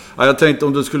 sa han. Ja, jag tänkte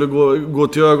om du skulle gå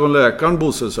till ögonläkaren,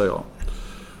 Bosse, sa jag.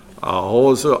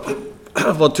 Jaha, så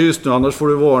var tyst nu, annars får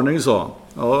du varning, sa han.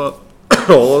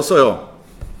 Ja, sa jag.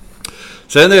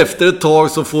 Sen efter ett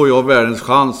tag så får jag världens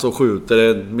chans och skjuter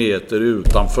 1 meter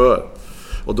utanför.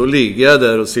 Och då ligger jag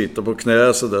där och sitter på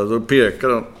knä så där. Då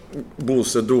pekar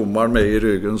Bosse domaren mig i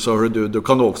ryggen och sa, du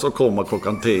kan också komma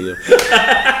 10:00.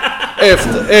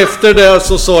 Efter det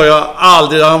så sa jag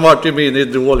aldrig, han varit i min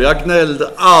idol. Jag gnällde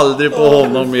aldrig på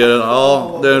honom mer än,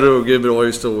 det är en ruggig bra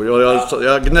historia.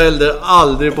 Jag gnällde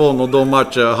aldrig på honom de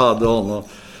matcher jag hade honom.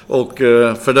 Och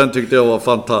för den tyckte jag var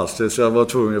fantastisk. Jag var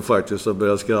tvungen faktiskt att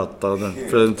börja skratta.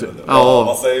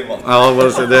 Vad säger man?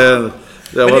 Ja,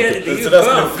 det var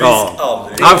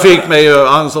han fick mig,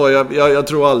 han sa, jag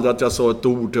tror aldrig att jag sa ett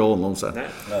ord till honom sen.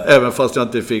 Nej. Även fast jag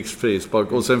inte fick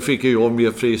frispark. Och sen fick jag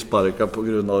mer frisparkar på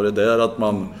grund av det där att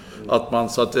man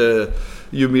så att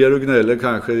ju mer du gnäller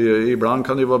kanske, ibland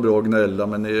kan det vara bra att gnälla,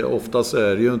 men oftast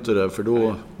är det ju inte det, för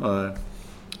då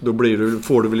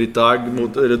får du väl lite agg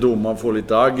mot, eller domaren får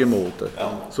lite agg emot det.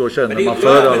 Ja. Så känner man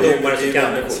för det. Men det är ju domare som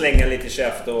kan slänga lite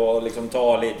käft och liksom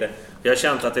ta lite. Jag har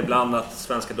känt att ibland att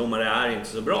svenska domare är inte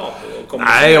så bra på att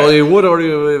Nej, i år har det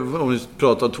ju, om vi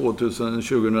pratar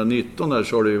 2019 där,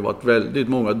 så har det ju varit väldigt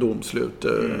många domslut.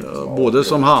 Både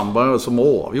som handboll och som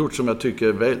avgjort, som jag tycker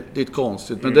är väldigt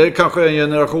konstigt. Men det är kanske en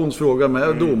generationsfråga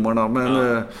med domarna,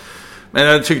 men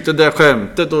jag tyckte det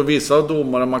skämtet, och vissa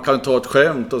domare, man kan ta ett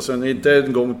skämt och sen inte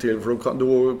en gång till, för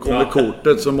då kommer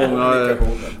kortet så många...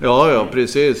 Ja,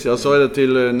 precis. Jag sa det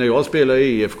till när jag spelade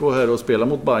i IFK här och spelade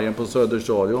mot Bayern på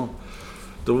Söderstadion.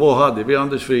 Då hade vi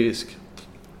Anders Frisk.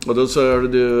 Och då sa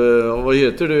du, vad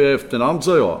heter du i efternamn,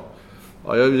 sa jag.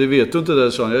 Ja, det vet du inte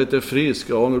det, sa han. Jag heter Frisk.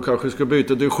 Ja, nu kanske ska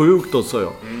byta till sjuk då, sa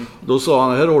jag. Då sa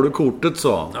han, här har du kortet,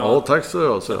 sa han. Ja, tack, sa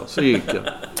jag. Så gick jag.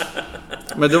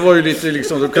 Men det var ju lite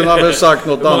liksom, då kunde han väl sagt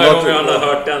något annat. Många gånger han har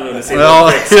hört den under sin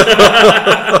uppväxt.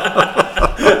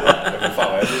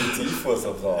 Fan, jag är tifo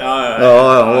som sa.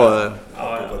 Ja.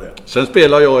 Sen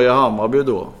spelade jag i Hammarby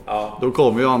då. Ja. Då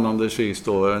kom ju Anders Frisk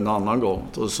då en annan gång.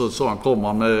 Och så sa han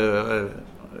komma med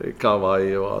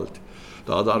kavaj och allt.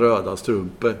 Då hade han röda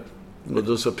strumpor. Och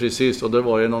då så precis, och det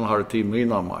var 1,5 timme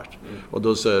innan match. Och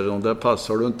då säger de, där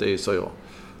passar du inte i, sa jag.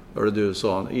 Hörde du,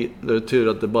 sa han, det är tur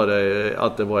att det bara är,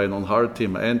 att det var 1,5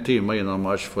 timme. 1 timme innan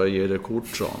match får jag ge det kort,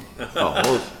 sa han. Ja,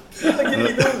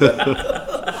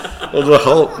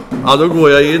 och då går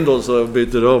jag in då, så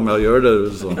byter om, jag gör det.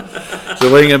 Så det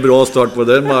var ingen bra start på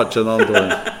den matchen,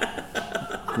 antagligen.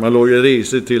 Man låg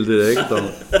risigt till direkt då.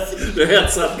 Du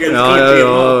hetsat gult. Ja.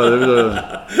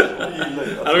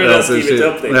 Han har redan skrivit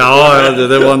upp det. Ja,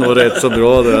 det var nog rätt så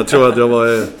bra det.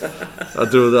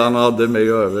 Jag trodde han hade mig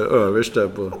överst där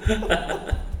på.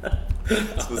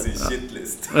 På sin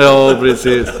shitlist. Ja,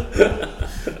 precis.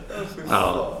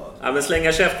 Ja, men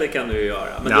slänga käfter kan du ju göra.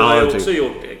 Men du har ju också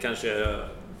gjort det, kanske.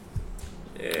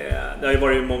 Det har ju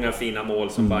varit många fina mål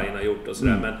som Bayern har gjort och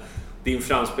sådär, men din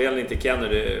framspelning till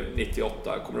Kennedy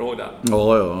 98, kommer du ihåg den?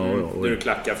 Ja. När du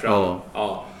klackar fram.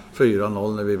 Ja.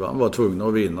 4-0 när vi var tvungna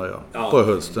att vinna, på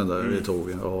hösten där vi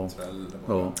tog.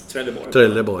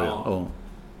 Trelleborg. Ja.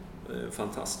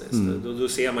 Fantastiskt. Då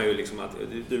ser man ju liksom att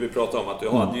du vill prata om att du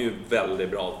hade ju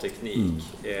väldigt bra teknik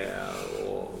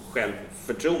och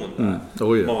självförtroende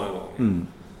många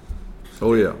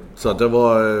gånger. Så att det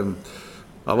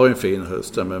var en fin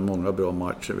höst med många bra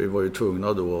matcher. Vi var ju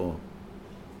tvungna då att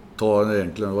ta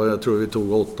egentligen, jag tror vi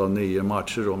tog 8-9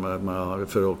 matcher då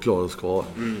för att klara oss kvar.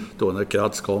 Då när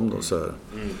Kratz kom då, så här.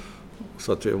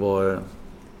 Så att det var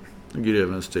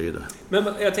grevens tid. Men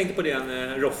jag tänkte på det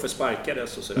när Roffe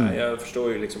sparkades och sådär. Jag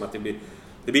förstår ju liksom att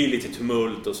det blir lite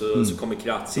tumult och så kommer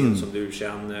Kratz in som du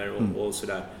känner och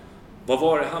sådär. Vad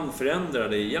var det han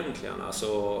förändrade egentligen?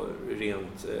 Alltså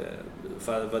rent...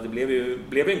 För det blev ju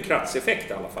en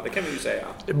Kratz-effekt i alla fall, det kan vi ju säga.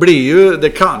 Det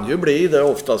kan ju bli det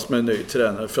oftast med en ny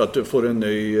tränare, för att du får en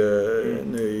ny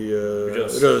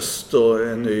röst och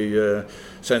en ny...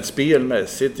 Sen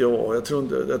spelmässigt, jag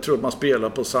tror att man spelar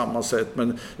på samma sätt,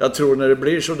 men jag tror när det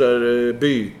blir så där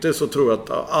byte, så tror jag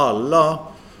att alla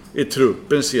i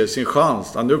truppen ser sin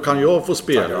chans. Nu kan jag få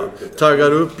spela,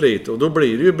 taggar upp lite, och då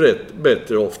blir det ju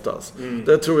bättre oftast.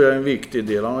 Det tror jag är en viktig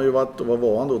del. Han har ju varit, vad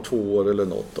var han då, 2 år eller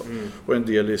något då. Och en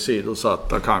del i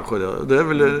sidosatta kanske. Det är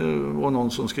väl var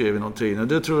någon som skrev i någon tidning.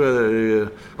 Det tror jag är,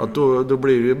 att då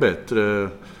blir det ju bättre.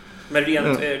 Men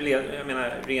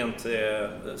rent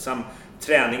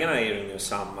träningarna är ju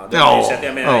samma.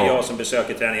 Jag som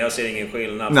besöker träning, jag ser ingen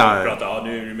skillnad. Folk pratar,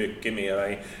 nu är det mycket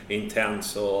mer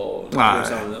intens och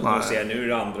ser nu är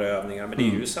det andra övningar, men det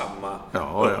är ju samma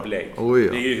upplägg.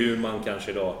 Det är ju hur man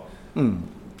kanske då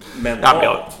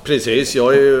precis,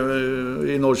 jag är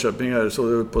ju i Norrköping här,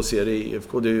 så på serie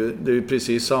IFK. Det är ju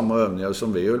precis samma övningar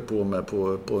som vi höll på med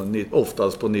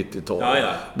oftast på 90-talet.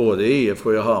 Både i IFK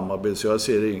och i Hammarby, så jag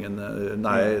ser ingen...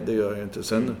 Nej, det gör jag inte.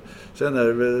 Sen är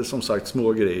det väl som sagt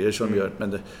små grejer som gör,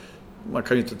 men man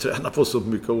kan ju inte träna på så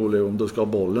mycket olika om du ska ha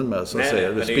bollen med, så att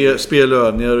säga.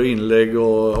 Spelövningar och inlägg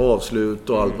och avslut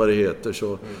och allt vad det heter,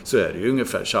 så är det ju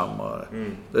ungefär samma.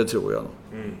 Det tror jag nog.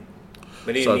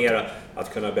 Men det är mer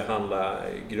att kunna behandla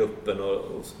gruppen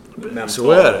och mentalt.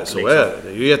 Så är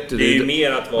det. Det är ju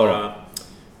mer att vara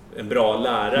en bra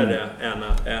lärare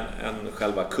än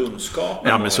själva kunskapen.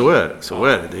 Ja, men så är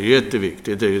det. Det är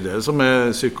jätteviktigt. Det är ju det som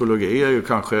är psykologi, är ju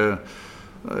kanske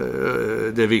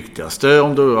det viktigaste,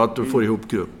 att du får ihop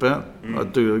gruppen.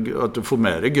 Att du får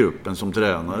med dig gruppen som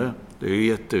tränare. Det är ju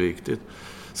jätteviktigt.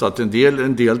 Så att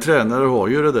en del tränare har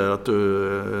ju det där att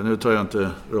nu tar jag inte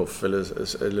Roff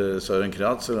eller Sören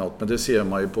Kratz eller något, men det ser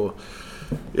man ju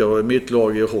Ja, mitt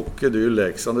lag i hockey, det är ju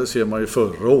Leksand, det ser man ju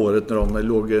förra året när de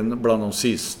låg bland de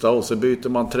sista och så byter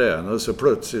man tränare så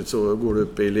plötsligt så går det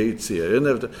upp i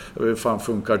elitserien. Hur fan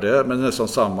funkar det? Men nästan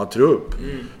samma trupp.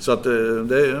 Så att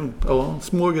det är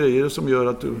små grejer som gör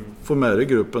att du får med dig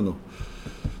gruppen då.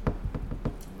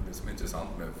 Det som är intressant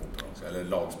med fotboll också, eller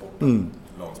lagsporten.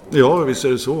 Ja, visst är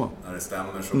det så. När det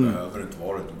stämmer så behöver du inte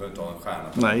vara det. Du behöver inte ha en stjärna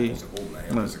på den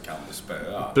positionen. Helt så kan du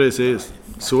spöa. Precis,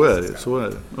 så är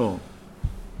det. Ja.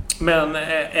 Men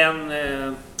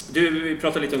du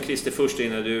pratade lite om Christer först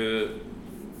innan du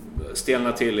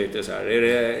stelnar till lite så här.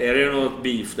 Är det något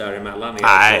beef däremellan?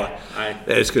 Nej,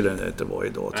 det skulle det inte vara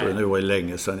idag. Tror jag. Nu var det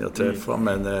länge sedan jag träffade.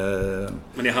 Men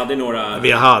ni hade några...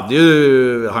 Vi hade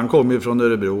ju... Han kom ju från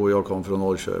Örebro och jag kom från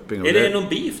Norrköping. Är det någon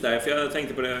beef där? För jag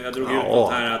tänkte på det, jag drog ut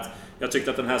något här att jag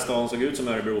tyckte att den här stan såg ut som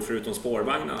Örebro förutom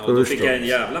spårvagnarna. Och då fick jag en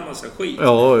jävla massa skit.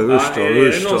 Ja, är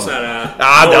det någon sån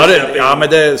här...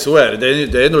 men så är det.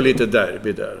 Det är nog lite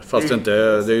derby där. Fast inte...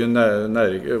 Det är ju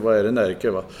Närke, vad är det? Närke,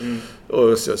 va?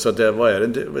 Och så det, vad är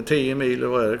det? 10 mil eller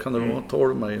vad är det? Kan det vara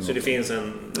 12 mil? Så det finns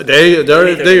en... Det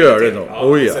gör det nog.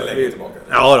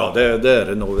 Ja, det är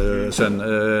det nog. Sen...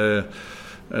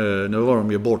 nu var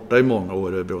de ju borta i många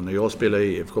år Örebro. När jag spelade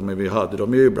i IFK, men vi hade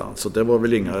dem ju ibland. Så det var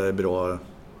väl inga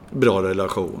bra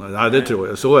relationer. Nej, det tror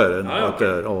jag. Så är det. Ja,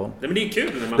 okay. Men det är kul.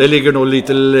 När man... Det ligger nog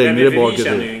lite längre bak. Vi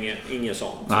känner ju inget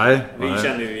sånt. Nej.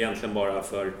 Känner ju egentligen bara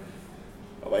för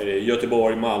vad är det?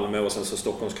 Göteborg, Malmö och sen så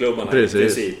Stockholmsklubbarna. Precis. I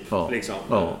princip. Ja. Liksom.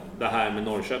 Ja. Det här med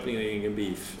Norrköping är ju ingen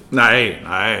beef. Nej,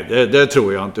 det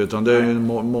tror jag inte. Utan det är ju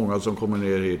många som kommer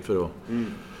ner hit för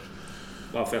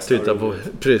att titta på.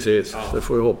 Precis, det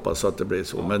får vi hoppas att det blir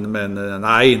så. Men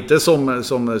nej, inte som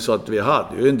så att vi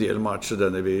hade ju en del matcher där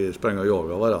när vi sprang och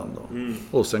jagade varandra.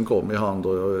 Och sen kom ju han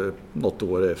då något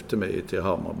år efter mig till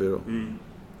Hammarby då.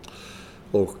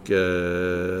 Och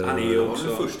han är ju också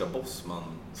den första bossman.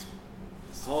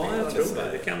 Ja, jag tror det.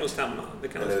 Det kan nog stämma.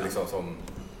 Eller liksom som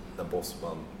den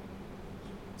bossman.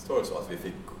 Står det så att vi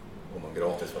fick honom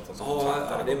gratis för att han skulle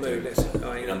ja, det är möjligt.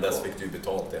 Innan dess fick du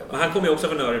betalt det. Men han kom ju också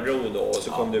från Örebro då och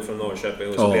så kom du från Norrköping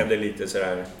och så blev det lite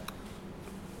sådär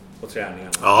på träningarna.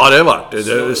 Ja, det var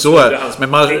det. Så är det. Men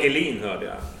man Elin hörde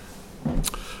jag.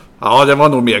 Ja, det var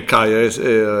nog mer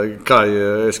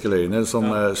Kaj Eskelinen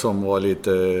som var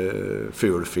lite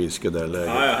fulfiske där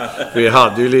läget. Vi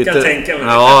hade ju lite...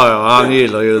 Ja, han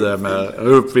gillar ju det med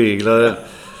uppviglare.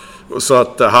 Så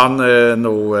att han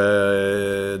nog...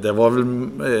 Det var väl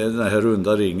den här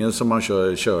runda ringen som han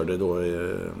körde då.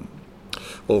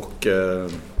 Och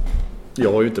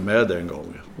jag var ju inte med den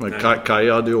gången. Men Kaj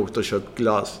hade ju åkt och köpt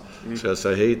glass. Så jag sa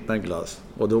hit med glass.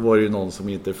 Och då var det ju någon som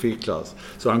inte fick glass.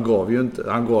 Så han gav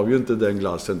ju inte den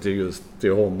glassen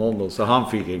till honom då. Så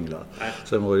han fick en glass.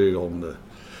 Sen var det igång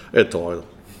det ett tag då.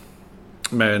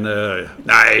 Men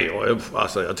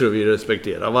alltså jag tror vi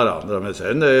respekterar varandra. Men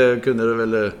sen kunde det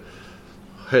väl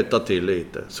hetta till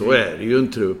lite. Så är det ju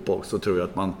en trupp också, tror jag,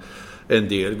 att man... En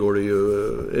del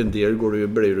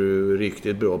blir du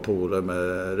riktigt bra på det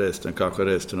med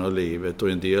resten av livet. Och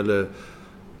en del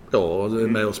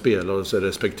med att spela och så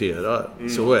respektera.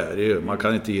 Så är det ju. Man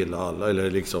kan inte gilla alla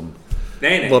eller liksom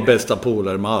vara bästa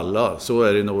polare med alla. Så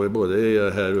är det nog både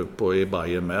här uppe och i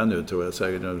Bayern med nu, tror jag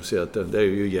säkert. När du ser att det är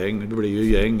ju gäng. Det blir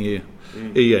ju gäng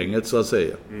i gänget, så att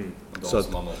säga. De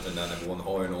som har nått den där nivån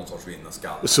har ju någon sorts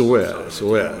vinnarskalle.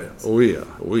 Så är det. Oj,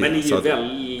 men ni är ju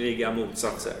väldiga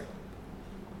motsatser.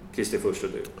 Christer först och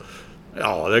du.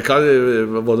 Ja, det kan ju...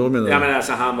 Vad då menar du? Ja, men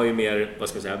alltså han var ju mer, vad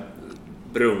ska man säga,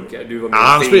 brunka. Du var mer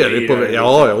han spelade ju på...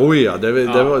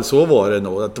 Det var, så var det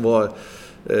nog. Att det var...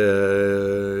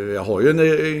 jag har ju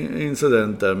en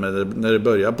incident där när det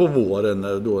började på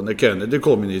våren då, när Kennedy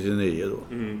kom i 99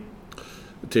 då.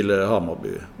 Till Hammarby.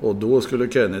 Och då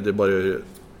skulle Kennedy bara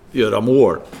göra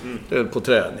mål på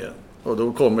träningen. Och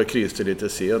då kommer Christer lite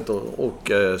sent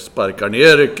och sparkar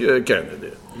ner Kennedy.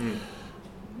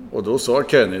 Och då sa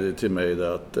Kennedy till mig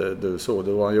att du såg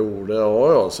det vad han gjorde.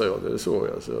 Ja, sa jag, det såg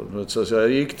jag. Så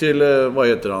jag gick till, vad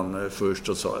heter han först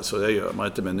och sa, så det gör man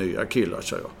inte med nya killar,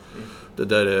 sa jag. Det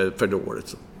där är för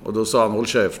dåligt. Och då sa han, håll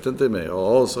käften till mig.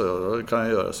 Ja, sa jag, det kan jag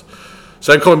göra.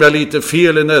 Sen kom jag lite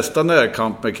fel i nästa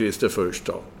närkamp med Christer först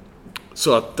då.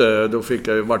 Så att då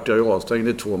vart jag avstängd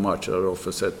i 2 matcher då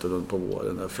för sättet på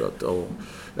våren. För att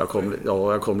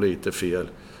jag kom lite fel.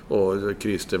 Och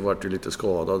Christer vart ju lite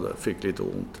skadad, fick lite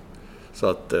ont. Så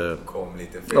att... kom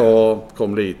lite fel? Ja,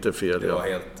 kom lite fel. Det var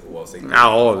helt oavsiktligt?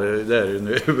 Ja, det är ju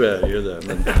nu. Är ju det.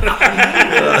 Men...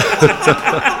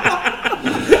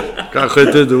 Kanske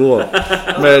inte då.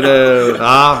 Men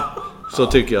så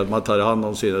tycker jag att man tar hand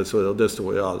om sina. Så det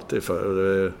står jag alltid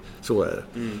för. Så är det.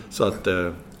 Så att...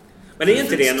 Men är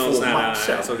inte det någon sån här...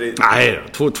 Alltså Nej,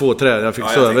 två träningar. Jag fick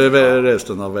söva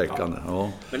resten av veckan.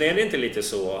 Ja. Men är det inte lite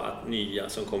så att nya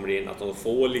som kommer in, att de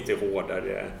får lite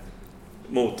hårdare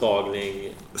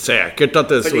mottagning? Säkert att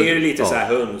det är så. För det är ju lite så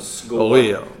här hönsgård.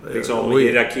 Liksom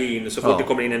hierarkin. Så fort det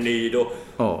kommer in en ny,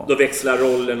 då växlar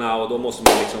rollerna och då måste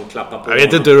man liksom klappa på. Jag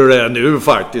vet inte hur det är nu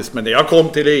faktiskt. Men när jag kom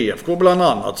till EFK bland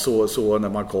annat så när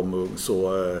man kom ung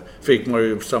så fick man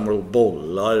ju samla upp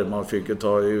bollar. Man fick ju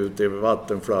ta ut i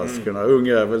vattenflaskorna.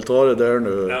 Ungjävel, ta det där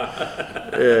nu. Ja.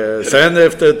 Sen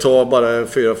efter ett tag, bara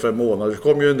 4-5 månader, så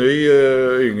kom ju en ny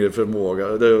yngre förmåga.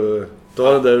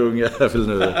 Ta det där ungjävel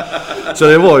nu. Så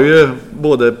det var ju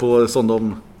både på, som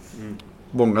de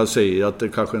många säger, att det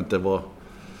kanske inte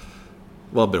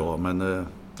var bra, men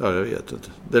ja, jag vet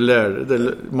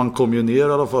inte. Man kom ju ner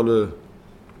i alla fall.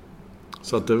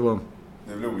 Så att det var...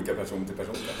 Det är väl olika person till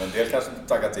person. Men en del kanske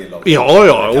taggar till av.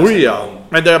 Ja.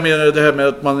 Men det, jag menar, det här med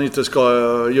att man inte ska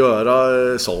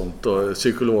göra sånt. Och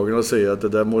psykologerna säger att det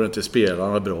där mår inte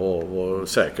spelarna bra av. Och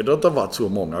säkert att det har varit så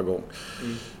många gånger.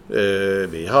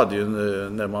 Vi hade ju,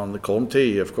 när man kom till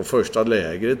IFK första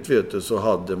lägret, vet du, så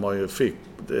hade man ju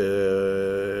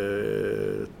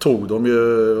tog de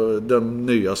ju de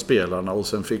nya spelarna och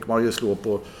sen fick man ju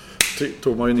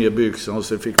tog man ju ner byxorna och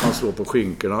sen fick man slå på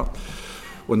skinkorna.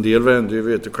 Och en del vände ju,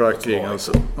 vet du, klackring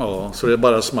alltså. Ja, så det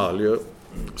bara small ju.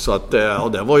 Så att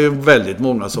det var ju väldigt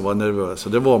många som var nervösa.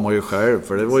 Det var man ju själv,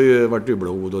 för det vart ju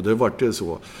blod och det vart ju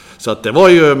så. Så att det var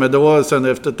ju, men det var sen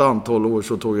efter ett antal år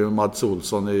så tog ju Mats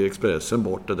Olsson i Expressen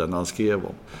bort det där han skrev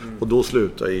om. Och då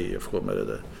slutade IFK med det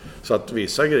där. Så att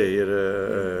vissa grejer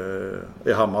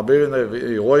i Hammarby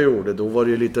när jag gjorde, då var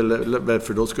det ju lite,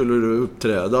 för då skulle du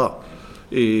uppträda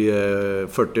i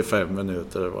 45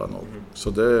 minuter eller vad något. Så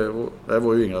det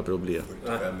var ju inga problem.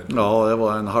 Ja, det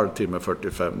var en halvtimme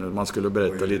 45 minuter. Man skulle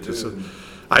berätta lite så.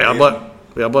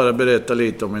 Jag bara berättade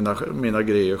lite om mina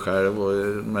grejer själv och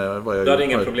med vad jag. Du hade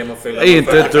inga problem att fylla?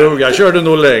 Inte ett dugg. Jag körde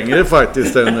nog längre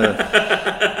faktiskt än.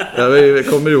 Jag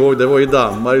kommer ihåg, det var i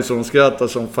Danmark som skrattade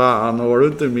som fan. Har du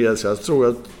inte med sig? Jag tror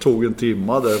jag tog en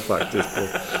timma där faktiskt.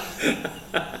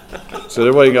 Så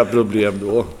det var inga problem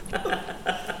då.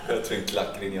 Jag tror en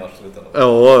klackring i arslet.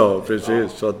 Ja,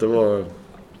 precis. Så att det var...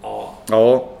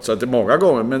 Ja, så att det är många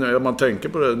gånger. Men om man tänker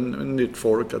på det, nytt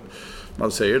folk, att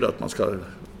man säger det att man ska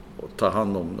ta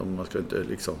hand om dem. Man ska inte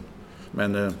liksom...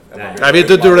 Men jag vet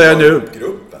inte hur det är nu.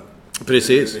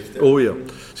 Precis. Ja.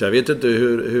 Så jag vet inte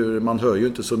hur... Man hör ju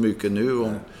inte så mycket nu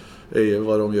om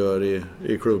vad de gör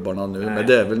i klubbarna nu. Men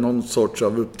det är väl någon sorts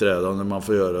av uppträdande man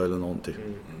får göra eller någonting.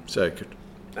 Säkert.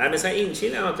 Nej, men så här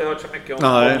Inkillen har jag inte hört så mycket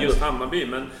om just Hammarby,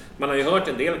 men man har ju hört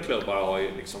en del klubbar har ju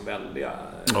liksom väldiga...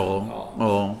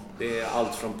 Ja. Det är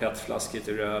allt från petflaskor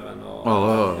till röven och...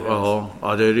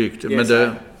 Ja, det är riktigt. Men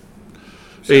det...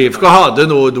 IFK hade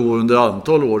nog då under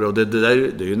antal år, och det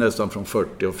är ju nästan från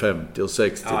 40 och 50 och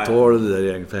 60-tal det där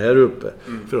gänget här uppe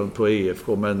på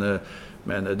IFK, men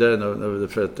det är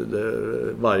för att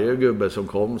varje gubbe som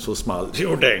kom så small det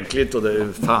ordentligt och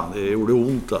det gjorde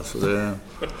ont alltså.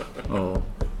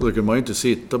 Då kunde man ju inte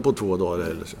sitta på 2 dagar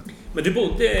heller. Men du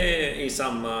bodde i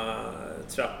samma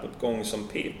trappuppgång som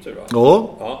Peter, va?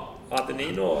 Ja. Hade ni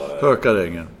då...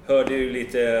 Hökarängen. Hörde ju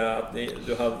lite att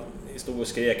du hade stod och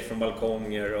skrek från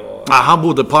balkonger och... Nej, han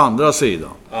bodde på andra sidan.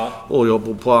 Ja. Och jag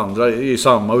bodde på andra i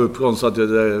samma uppgång, så att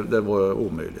det var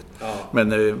omöjligt. Ja.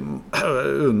 Men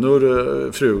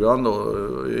Unnur, frugan då,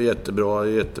 jättebra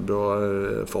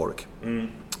folk.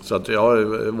 Så att jag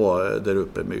var där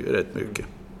uppe rätt mycket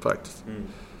faktiskt.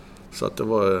 Så att det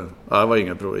var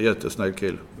inga problem. Jättesnälld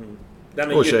kill. Den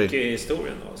här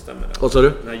Jycke-historien då, stämmer det? Vad sa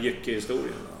du? Den här Jycke-historien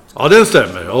då? Ja, den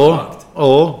stämmer. Ja.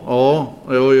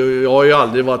 Jag har ju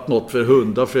aldrig varit något för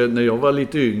hundar, för när jag var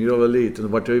lite yngre och var liten,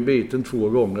 då var jag ju biten 2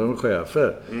 gånger av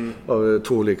chefer. Av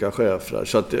 2 olika chefer.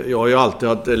 Så att jag har ju alltid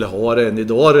haft, eller har än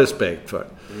idag, respekt för.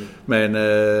 Men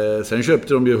sen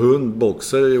köpte de ju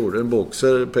gjorde en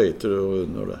boxer, Peter och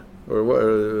Unnor där. Och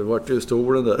det var ju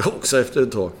stolen där också efter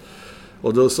ett tag.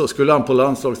 Och då så skulle han på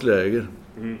landslagsläger.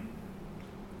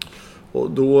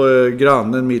 Och då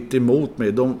grannen mitt emot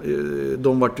mig,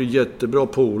 de var ju jättebra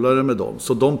polare med dem.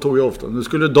 Så de tog ju ofta, nu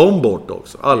skulle de bort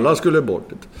också. Alla skulle bort.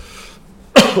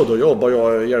 Och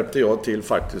då hjälpte jag till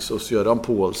faktiskt hos Göran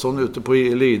Paulsson ute på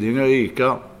Lidingö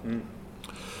ICA.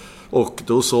 Och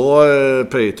då sa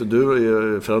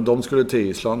Peter, för att de skulle till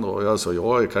Island då, jag sa,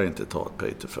 jag kan inte ta ett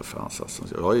Peter för fan. Alltså,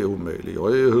 jag är omöjlig,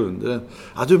 jag är ju 100.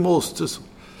 Ja, du måste så.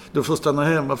 Du får stanna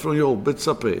hemma från jobbet,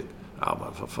 sa Peter. Ja,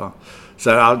 men för fan. Så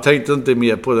jag tänkte inte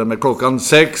mer på det, men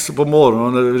 6:00 på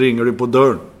morgonen ringer du på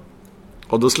dörren.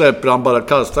 Och då släpper han bara,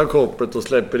 kastar kopplet och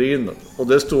släpper in. Och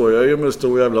det står jag ju med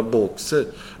stor jävla boxer.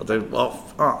 Jag tänkte, vad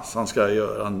fan ska jag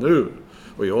göra nu?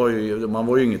 Och man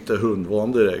var ju inte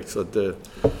hundvan direkt. Så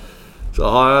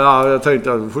jag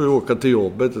tänkte att jag får åka till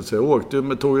jobbet. Så jag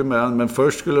åkte tog ju med. Men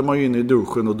först skulle man ju in i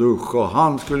duschen och duscha. Och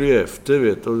han skulle ju efter,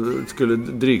 vet, och skulle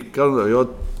dricka. Jag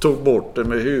tog bort det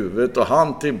med huvudet och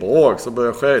han tillbaka och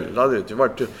började skälla. Vet.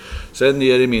 Sen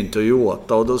ner i min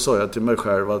Toyota och då sa jag till mig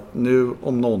själv att nu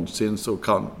om någonsin så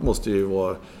måste jag ju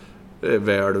vara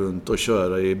väl runt och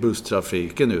köra i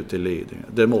busstrafiken ut till Lidingö.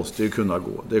 Det måste ju kunna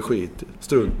gå. Det är skit.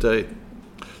 Strunta i.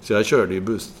 Så jag körde i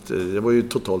buss. Det var ju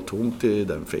totalt tomt i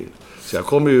den filen. Så jag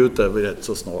kom ut där rätt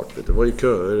så snart. Vet. Det var ju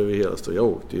köer över hela stan. Jag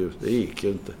åkte ju. Det gick ju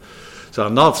inte. Så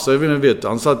han nafsade mig, vet du.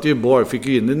 Han satt ju bak, fick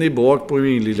in den i bak på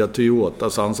min lilla Toyota.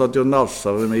 Så han satt ju och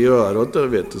nafsade mig i örat,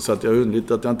 vet du. Så att jag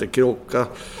undligt att jag inte krockade.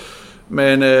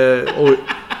 Men,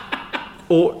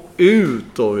 och ut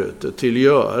då, vet du, till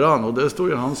Göran. Och där stod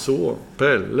ju han så,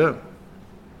 Pelle.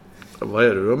 Vad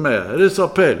är det då med det, sa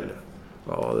Pelle.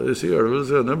 Ja, det ser du väl,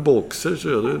 sen en boxer, så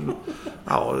är det.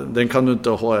 Ja, den kan du inte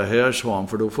ha här, sa han,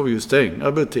 för då får vi ju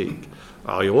stänga butik.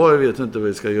 Ja, jag vet inte vad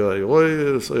vi ska göra.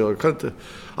 Jag kan inte.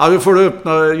 Ja, vi får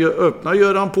öppna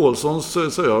Göran Paulssons,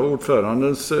 så jag,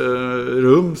 ordförandens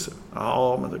rum.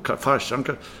 Ja, men farsan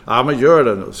kan. Ja, men gör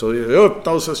det nu. Så jag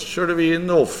öppnade och så körde vi in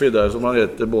Offi där som han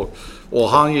heter bort. Och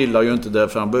han gillar ju inte det,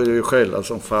 för han började ju skälla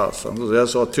som fasan. Så jag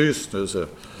sa tyst nu, så.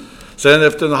 Sen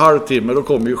efter en halvtimme då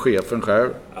kom ju chefen själv.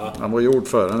 Ja. Han var ju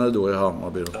ordförande då i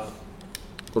Hammarby. Ja.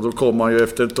 Och då kom han ju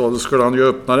efter ett tag, då skulle han ju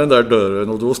öppna den där dörren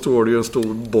och då står det ju en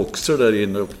stor boxer där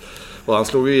inne. Och han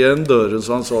slog igen dörren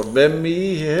så han sa, vem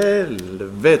i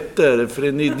helvete är det för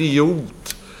en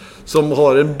idiot som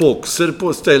har en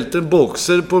boxer ställt en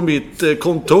boxer på mitt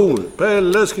kontor?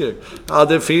 Pelle skrek. Ja,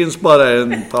 det finns bara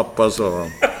en, pappa, sa han.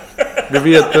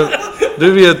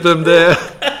 Du vet vem det är.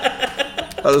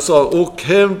 Han sa, och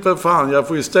hem för fan, jag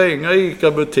får ju stänga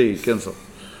ICA-butiken, så.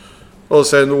 Och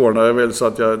sen ordnade jag väl så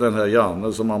att den här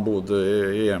Janne som han bodde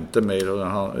i jämte mig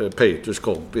och Peters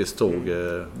kompis tog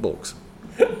boxen.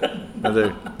 Men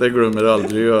det glömmer jag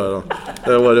aldrig göra.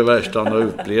 Det var det värsta han har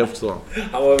upplevt. Så.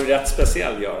 Han var rätt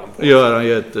speciell, Göran. Göran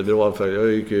jättebra, för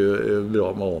jag gick ju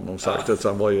bra med honom sagt. Ja. Så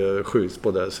han var ju schysst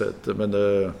på det sättet. Men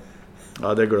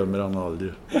det glömmer han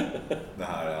aldrig. Det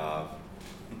här...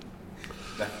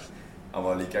 Han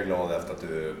var lika glad efter att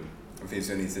det finns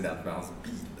ju en incident med hans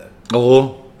bil där.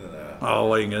 Ja.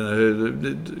 Ja,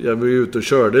 jag var ute och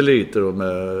körde lite då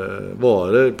med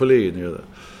varor på linjen.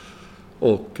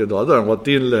 Och då hade han varit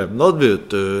inlämnad, vet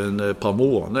du,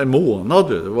 en månad,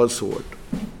 vet du, det var svårt.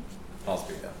 Hans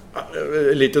bil,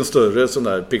 en liten större sån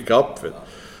där pick-up, vet.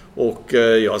 Och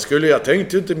jag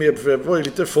tänkte ju inte mer, för det var ju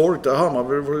lite folk där hemma,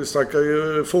 vi snackade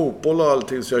ju fotboll och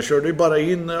allting, så jag körde ju bara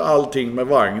in allting med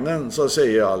vagnen, så att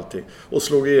säga, allting, och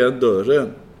slog igen dörren.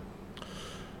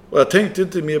 Och jag tänkte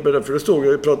inte mer på det, för då stod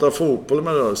jag och pratade fotboll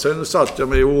med det. Sen satt jag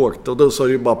mig och åkte och då sa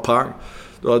det ju bara pang.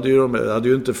 Då hade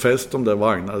ju inte fäst de där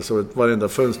vagnarna, så varenda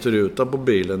fönsterruta på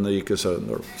bilen gick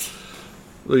sönder.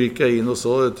 Då gick jag in och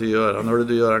sa det till Göran. Hörde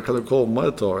du, Göran, kan du komma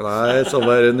ett tag? Nej, så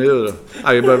vad är det nu då?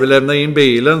 Nej, vi behöver lämna in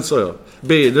bilen, sa jag.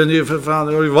 Bilen är ju för fan,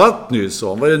 det har ju varit nyss, sa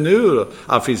han. Vad är det nu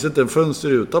då? Finns inte en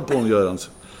fönsterruta på en, Göran?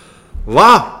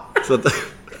 Va?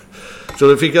 Så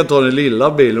då fick jag ta den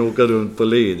lilla bilen och åka runt på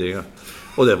Lidingö.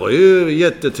 Och det var ju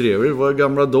jättetrevligt. Det var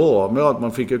gamla damer att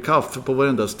man fick ju kaffe på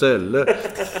varenda ställe.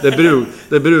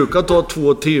 Det brukar ta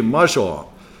 2 timmar, sa han.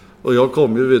 Och jag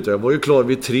kom ju, vet du, jag var ju klar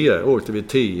vid 3, jag åkte vid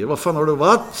 10. Vad fan har du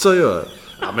varit, sa jag.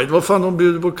 Ja, men vad fan, de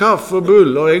bjuder på kaffe och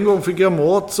bullar. Och en gång fick jag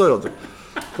mat, sa jag.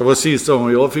 Det var sista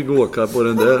gången jag fick åka på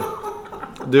den där.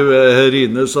 Du är här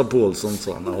inne, sa Paulsson,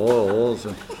 sa han. Ja, så.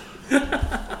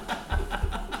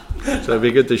 Så jag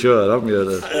fick inte köra mer.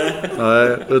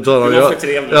 Nej, det tar han ju.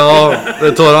 Ja,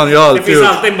 det tar han ju alltid. Det finns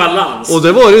alltid en balans. Och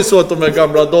det var ju så att de här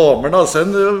gamla damerna,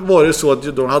 sen var det så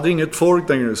att de hade inget folk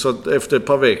längre, så att efter ett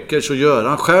par veckor så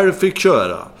Göran själv fick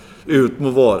köra ut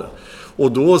mot var.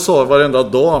 Och då sa varenda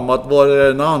dam att var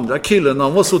den andra killen,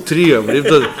 han var så trevlig.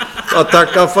 Att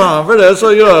tacka fan för det,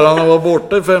 så Göran, han var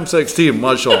borta i 5-6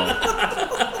 timmar, sa han.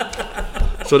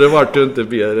 Så det var ju inte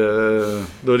mer.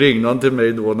 Då ringde han till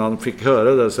mig då när han fick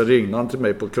höra det. Så ringde han till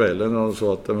mig på kvällen och han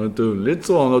sa att det var inte underligt,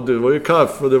 sa han. Och det var ju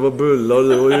kaffe och det var bullar och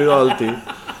det var ju alltid.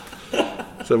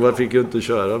 Så man fick ju inte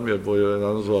köra mer på det.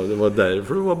 Han sa det var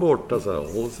därför du var borta. Så.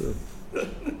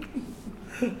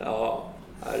 Ja,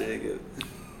 herregud.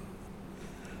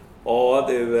 Ja,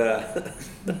 du...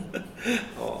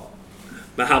 ja.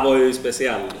 Men han var ju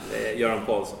speciell, Göran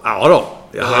Paulsson. Ja då.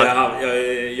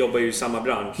 Jag jobbar ju i samma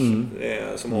bransch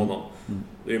som honom.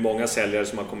 Det är många säljare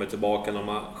som har kommit tillbaka när de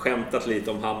har skämtat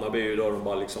lite om Hammarby. Då har de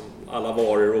bara liksom, alla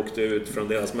varor åkte ut från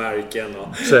deras märken.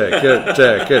 Och...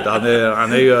 Säkert.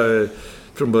 Han är ju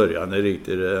från början en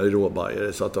riktig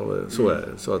råbajare. Så, så är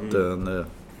det. Så att,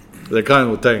 det kan jag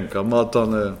nog tänka mig att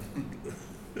han...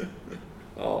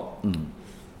 Ja.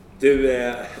 Du,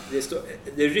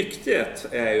 det ryktet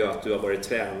är ju att du har varit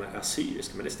tränare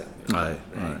assyrisk, men det stämmer. Nej.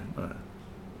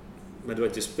 Men du har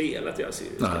inte spelat i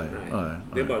assyriska? Nej.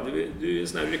 Det är bara, du är en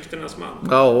sån här ryktenas man.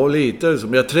 Ja, och lite.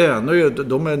 Jag tränar ju,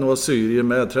 de är nog assyrier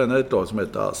med. Jag tränar ett lag som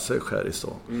heter Assech här i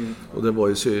stan. Och det var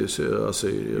ju assyrier och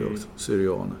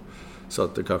syrianer. Så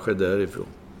att det kanske är därifrån.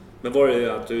 Men var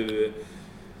det att du,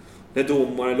 när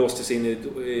domaren låstes in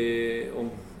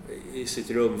i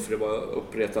sitt rum för det var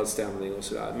upprättad stämning och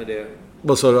sådär. Men det...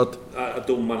 Vad sa du att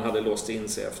domaren hade låst in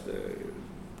sig efter...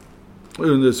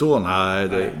 Under så? Nej,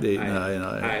 nej, det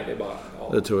är bara...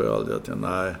 Ja. Det tror jag aldrig att jag...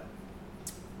 Nej.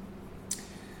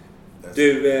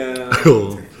 Du...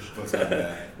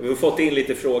 vi har fått in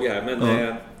lite frågor här, men...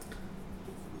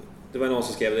 det var någon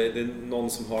som skrev... Det är någon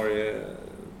som har...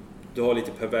 Du har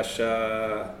lite perversa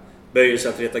böjelser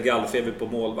att reta gallfeber på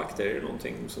målvakter. Är det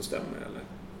någonting som stämmer, eller?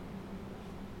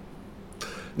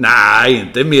 Nej,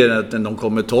 inte mer än någon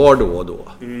kommentar då och då.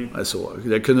 Så,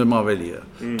 det kunde man väl ge.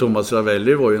 Thomas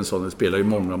Ravelli var ju en sån, som spelade ju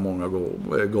många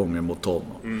gånger mot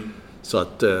honom. Så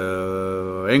att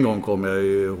en gång kom jag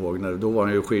ihåg, då var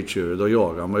han ju skittjurig, då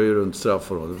jagade man ju runt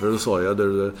straffområdet. För då sa jag,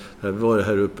 det var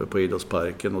här uppe på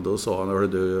Idrottsparken, och då sa han, hörde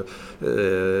du,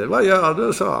 vad gör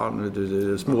du, sa han,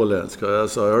 du småländska. Jag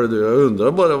sa, hörde du, jag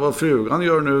undrar bara vad frugan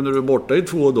gör nu när du är borta i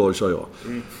 2 dagar, sa jag.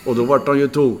 Och då vart han ju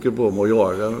tokig på mig och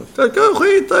jagade. Jag kan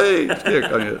skita i, skrek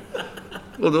han ju.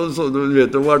 Och då, så, du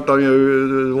vet, då vart han ju,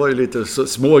 det var ju lite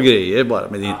små grejer bara,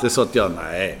 men inte så att jag,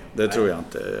 nej, det tror jag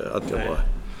inte att jag var.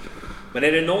 Men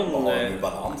är det någon...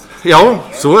 balans? Ja,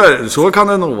 så kan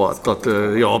det nog vara. Att,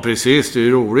 ja, precis. Det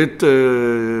är roligt.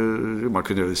 Man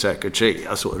kunde ju säkert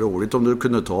säga så. Roligt om du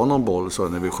kunde ta någon boll så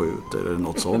när vi skjuter eller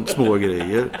något sånt. Små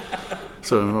grejer.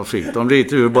 Så man fick de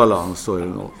lite ur balans. Eller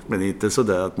något. Men inte så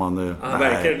där att man... Han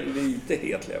verkar lite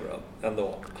hetlevrad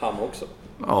ändå. Han också.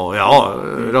 Ja,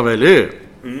 Ravelli.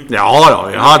 Ja,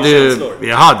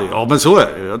 vi hade, ja men så är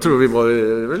det. Jag tror vi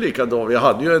var likadant. Vi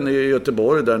hade ju en i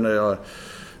Göteborg där när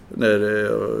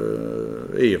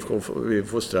IFK vi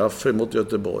får straff mot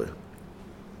Göteborg.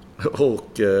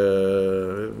 Och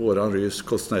våran rysk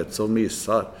Kostnetsov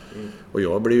missar. Och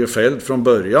jag blir ju fälld från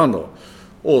början då.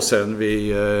 Och sen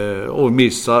vi och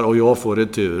missar och jag får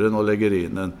returen och lägger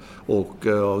in den. Och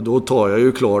då tar jag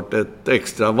ju klart ett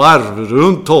extra varv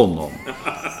runt honom.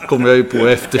 Kommer jag ju på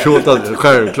efteråt att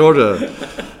självklart det.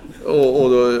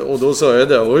 Och då sa jag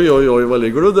det, oj, vad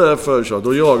ligger du där för? Så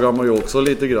då jagar man ju också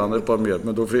lite grann ett par meter.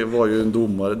 Men då var ju en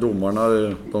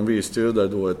domarna, de visste ju där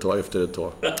då efter ett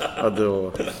tag. Att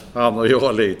han och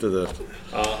jag lite där.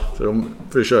 Så de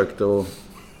försökte att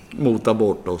mota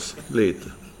bort oss lite.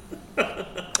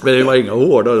 Men det var inga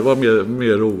hårda, det var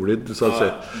mer roligt så att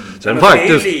säga. Sen men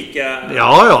faktiskt, det är lika...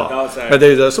 Ja. Men det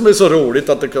är det som är så roligt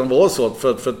att det kan vara så.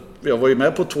 För jag var ju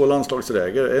med på 2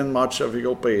 landslagsläger. En match jag fick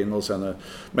hoppa in och sen...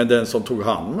 Men den som tog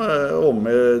hand om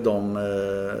de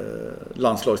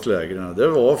landslagslägren, det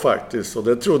var faktiskt, och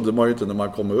det trodde man ju inte när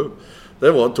man kom upp.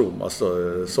 Det var Thomas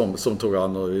då, som tog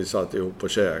hand och vi satt ihop och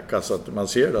käkade. Så att man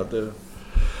ser att det...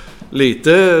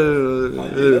 Lite...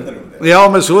 Ja,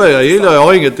 men så är jag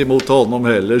har inget emot honom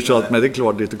heller. Så att, men det är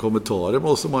klart, lite kommentarer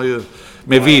måste man ju...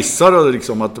 Med vissa då,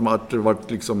 liksom, att det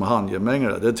varit liksom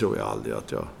handgemängare. Det tror jag aldrig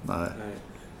att jag... Nej.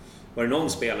 Var det någon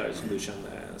spelare som du kände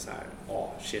så här,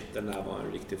 shit, den där var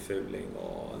en riktig fuling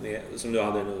och som du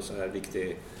hade någon så här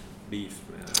riktig beef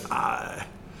med? Nej.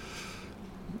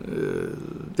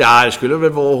 Det skulle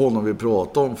väl vara honom vi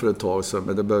pratade om för ett tag sedan,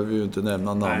 men det behöver vi ju inte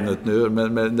nämna namnet nu.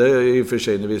 Men det är i och för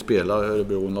sig när vi spelar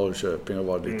Örebro och Norrköping och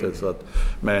var lite så att,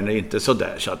 men inte så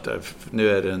där så att nu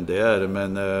är det en där,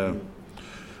 men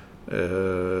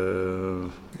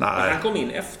nej. Han kom in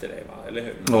efter dig, va? Eller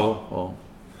hur? Ja.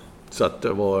 Så att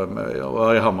jag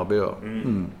var i Hammarby. Ja.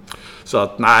 Så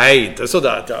att nej, inte så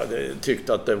där att jag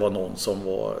tyckte att det var någon som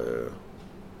var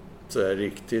så här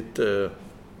riktigt.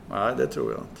 Nej, det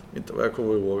tror jag inte. Inte vad jag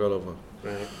kommer ihåg i alla fall.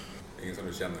 Nej. Ingen som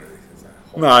du känner riktigt så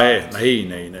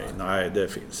här. Nej, det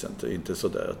finns inte. Inte så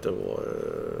där att det var...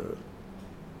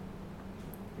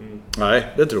 Nej,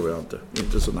 det tror jag inte.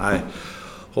 Inte så, nej.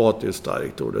 Hat är ju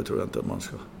starkt ord, det tror jag inte man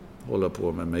ska hålla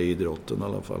på med idrotten i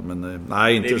alla fall. Men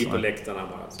nej, inte så. Det är vi på läktarna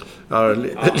bara. Alltså. Ja,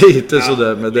 lite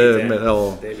sådär. Men det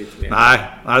är lite mer.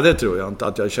 Nej, det tror jag inte.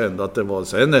 Att jag kände att det var...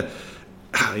 Sen,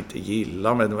 inte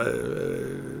gilla, men...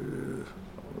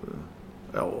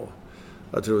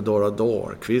 Jag tror Dara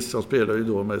Dahlqvist som spelade ju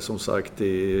då med, som sagt,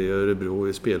 i Örebro.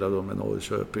 Vi spelade då med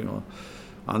Norrköping. Och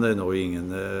han är nog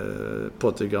ingen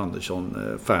Patrik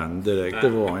Andersson-fan direkt. Det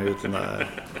var han ju inte.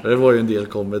 Det var ju en del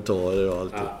kommentarer och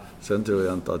allt. Sen tror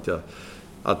jag inte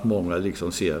att många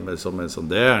liksom ser mig som en sån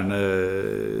där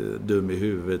dum i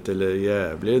huvudet eller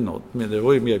jävlig eller något. Men det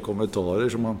var ju mer kommentarer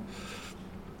som man...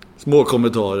 Små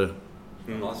kommentarer.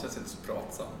 Han känns inte så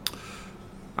pratsam.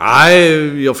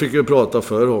 Nej, jag fick ju prata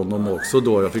för honom också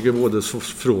då. Jag fick ju både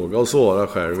fråga och svara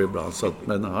själv ibland. Så att,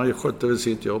 men han skötte väl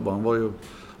sitt jobb.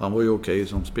 Han var ju okej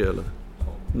som spelare.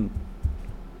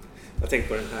 Jag tänkte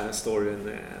på den här storyn.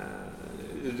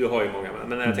 Du har ju många,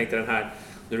 men jag tänkte den här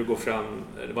när du går fram.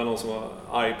 Det var någon som var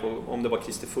arg på, om det var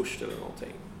Christer Furst eller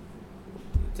någonting.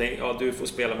 Tänk, du får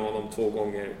spela med honom 2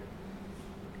 gånger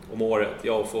om året.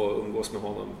 Jag får umgås med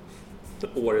honom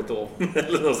året om.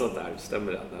 Eller något sånt där.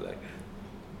 Stämmer den eller?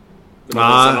 Det var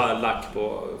någon som var lack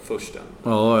på Fursten.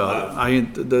 Ja. Nej,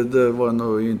 det var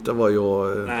nog inte vad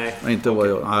jag... Nej,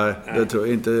 det tror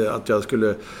jag inte att jag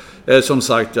skulle... Som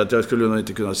sagt, att jag skulle nog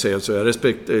inte kunna säga så. Jag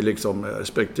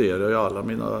respekterar ju alla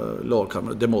mina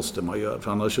lagkamrater. Det måste man göra,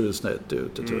 för annars är det snett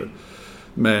ute, tror jag.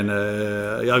 Men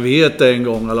jag vet en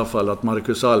gång i alla fall att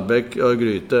Marcus Albeck och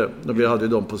Gryte, vi hade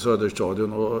dem på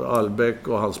Söderstadion, och Albeck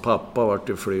och hans pappa var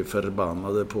ju fly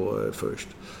förbannade på först.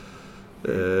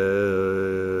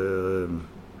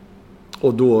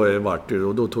 Och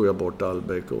då tog jag bort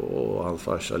Albeck och hans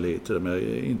farsa lite,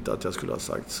 men inte att jag skulle ha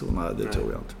sagt så. Nej, det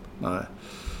tror jag inte. Nej.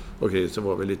 Okej, så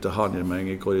var vi lite handgemäng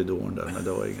i korridoren där, men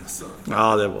det var inget.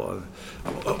 Ja, det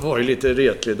var ju lite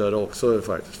retlig där också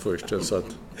faktiskt först, så att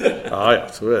ja,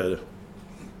 så är det.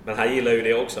 Men han gillar ju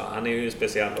det också. Han är ju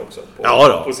speciell också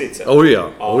på sitt sätt. Oh ja.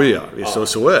 Visst,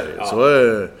 så är det. Så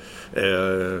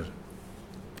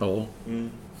ja.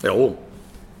 Ja.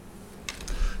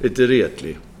 Lite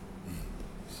retlig.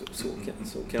 Så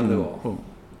kan det vara.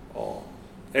 Ja.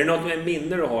 Är det något med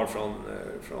minne du har från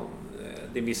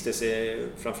din vistelse,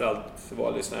 framförallt för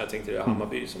vallyssnare? Jag tänkte det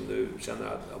Hammarby som du känner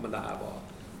att men det här var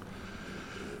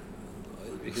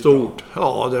stort.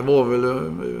 Ja, det var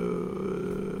väl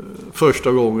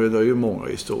första gången, det är ju många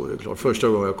historier klart. Första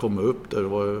gången jag kom upp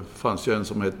där fanns ju en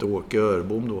som hette Åke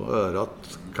Örbom då,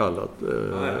 Örat kallat,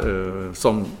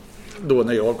 som då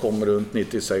när jag kom runt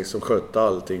 96 så skötte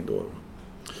allting då.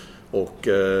 Och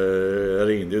jag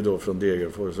ringde ju då från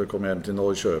Degerfors, så kom jag hem till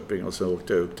Norrköping och sen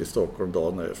åkte jag upp till Stockholm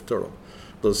dagen efter då.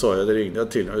 Då sa jag, det ringde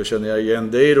jag till mig, känner jag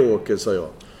igen dig, Råke, sa jag.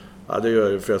 Ja, det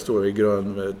gör jag, för jag står i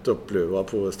grön uppluva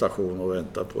på station och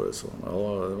väntar på det. Så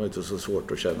ja, det var inte så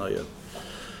svårt att känna igen.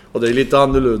 Och det är lite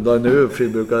annorlunda nu, för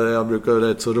jag brukar vara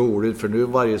rätt så roligt, för nu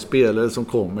varje spelare som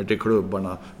kommer till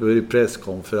klubbarna, då är det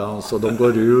presskonferens och de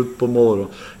går ut på morgon.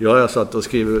 Jag satt och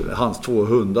skrev, hans 2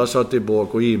 hundar satt i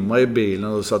bak och Imma i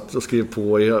bilen och satt och skrev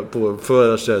på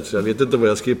förarsätet, så jag vet inte vad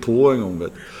jag skrev på en gång.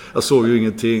 Vet. Jag såg ju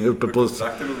ingenting uppe på...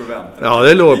 Ja,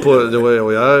 det låg på...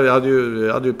 Jag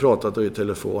hade ju pratat i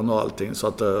telefon och allting, så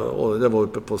att, och det var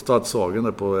uppe på Stadshagen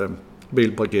där på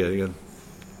bilparkeringen.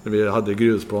 Vi hade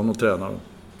grusplan och tränade.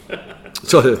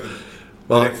 Så,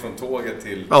 direkt från tåget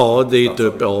till... Ja, dit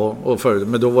upp, ja. Och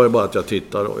men då var det bara att jag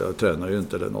tittade och jag tränade ju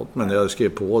inte eller något. Men jag skrev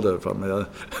på där framme.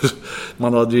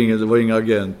 Man hade ju det var inga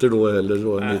agenter då heller,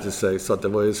 då 96, så att det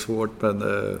var ju svårt. Men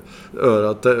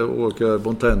örat Åke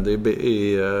Örbom tände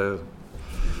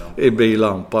i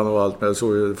billampan och allt, men jag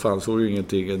såg ju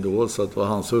ingenting ändå, så att det var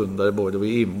hans hundar i bord, det var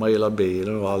Imma hela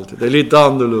bilen och allt. Det är lite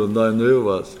annorlunda än nu,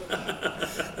 va?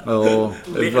 Ja,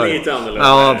 lite annorlunda.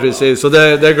 Ja, precis. Så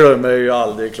det glömmer jag ju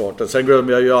aldrig, klart. Sen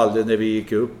glömmer jag ju aldrig när vi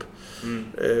gick upp.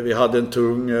 Vi hade en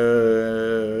tung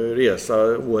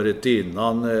resa året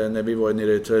innan när vi var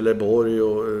nere i Trelleborg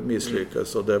och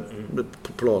misslyckades. Och det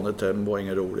på planet hem var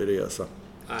ingen rolig resa.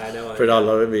 Nej, det var för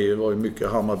alla vi var ju mycket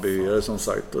Hammarbyare som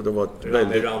sagt, och det var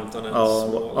väldigt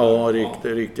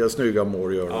riktiga snygga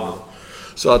mål gör de.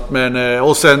 Så att, men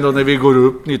och sen då när vi går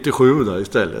upp 97 där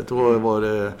istället, då var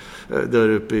det där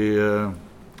uppe i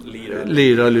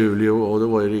Lira Luleå, och det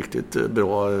var ju riktigt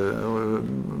bra,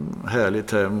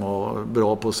 härligt hem och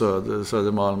bra på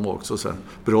Södermalm också sen.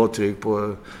 Bra tryck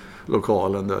på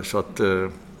lokalen där, så att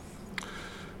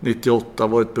 98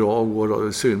 var ett bra år,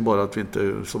 och synd bara att vi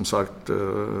inte, som sagt,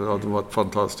 hade varit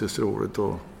fantastiskt roligt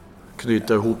att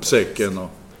knyta ihop säcken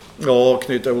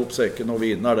och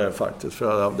vinna där faktiskt,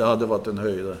 för det hade varit en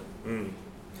höjd.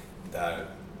 Där,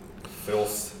 för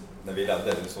oss, när vi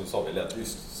ledde, som sa, vi ledde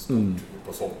just stort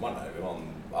på sommaren här. Vi vann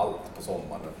allt på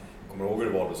sommaren. Kommer ihåg hur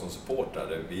det var då som supportrar?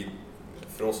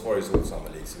 För oss var det så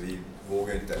osannolikt, så vi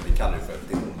vågade inte, vi kallade det för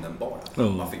det onämnbara.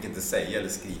 Man fick inte säga eller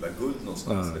skriva guld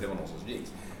någonstans, för det var någon som gick.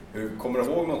 Hur kommer du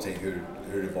ihåg någonting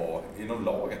hur det var inom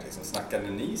laget? Liksom? Snackade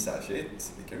ni så här,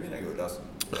 shit, vi kan vinna guld? Alltså,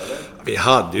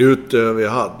 Vi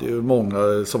hade ju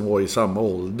många som var i samma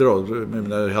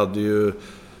ålder. Vi hade ju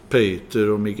Peter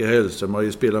och Micke Hellström har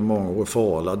ju spelat många år.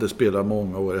 Fala hade spelat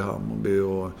många år i Hammarby.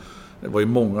 Och det var ju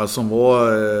många som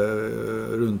var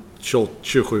runt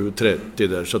 27-30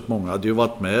 där. Så att många hade ju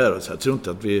varit med. Så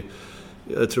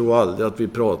jag tror aldrig att vi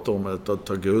pratade om att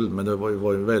ta guld. Men det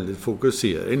var ju väldigt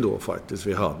fokusering då faktiskt.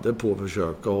 Vi hade på att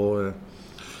försöka och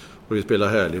vi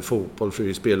spelade härlig fotboll. För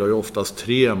vi spelar ju oftast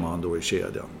 3 man då i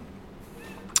kedjan.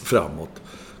 Framåt.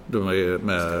 De är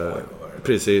med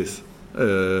precis.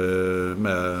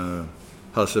 Med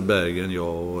Hasse Bergen,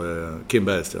 jag och Kim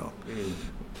Bergström.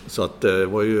 Så att det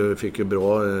var ju, fick ju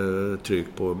bra tryck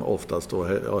på oftast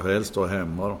då, helst då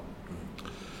hemma då.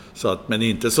 Så att, men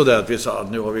inte så där att vi sa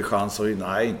att nu har vi chans att vinna.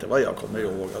 Nej, inte vad jag kommer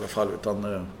ihåg i alla fall,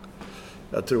 utan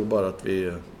jag tror bara att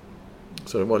vi,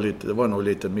 så det var nog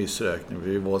lite missräkning.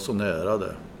 Vi var så nära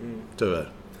där, tyvärr.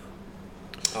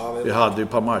 Ja, vi hade ju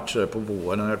ett par matcher på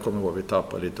våren, jag kommer ihåg vi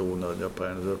tappade lite onödiga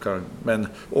poäng. Men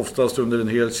oftast under en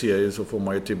hel serie så får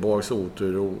man ju tillbaka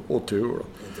otur och tur då.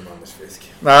 Inte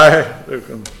Mandersfisk. Nej,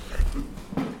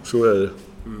 så är det.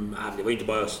 Det var inte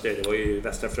bara Öster, det var ju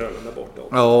Västra Frölunda borta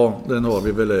också. Ja, den har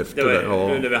vi väl efter. Det var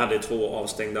nu när vi hade 2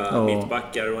 avstängda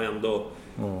mittbackar och ändå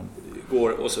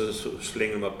går och så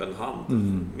slänger de upp en hand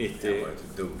mitt i... Det var ju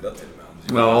dubbla till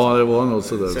och med. Ja, det var något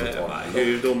sådär.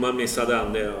 Hur domaren missade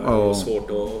den, det var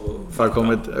svårt att fatta.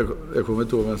 Jag kommer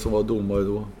inte ihåg vem som var domare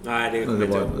då. Nej,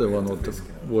 det var något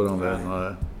våran vän.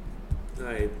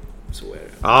 Nej, så är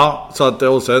det. Ja, så att,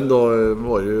 och sen då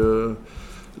var ju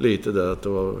lite där att det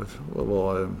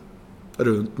var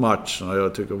runt matcherna.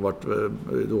 Jag tycker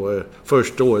då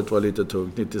första året var lite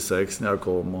tungt, 96 när jag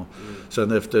kom. Och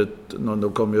sen då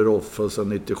kom ju Roffe och sen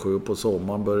 97 på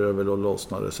sommaren började väl att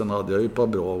lossna det. Sen hade jag ju ett par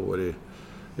bra år i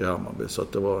Hammarby, så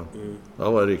att det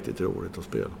var riktigt roligt att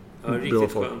spela. Ja,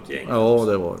 riktigt skönt gäng. Ja,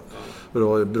 det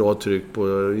var bra tryck på.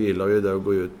 Jag gillar ju det att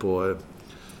gå ut på.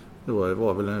 Det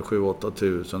var väl en 7-8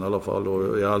 tusen i alla fall.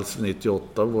 Och i alls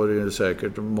 98 var det ju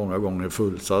säkert många gånger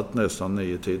fullsatt, nästan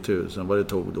 9-10 tusen vad det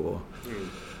tog då.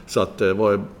 Så att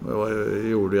det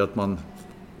gjorde ju att man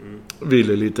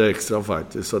ville lite extra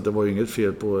faktiskt. Så att det var ju inget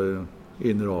fel på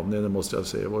inramningen, det måste jag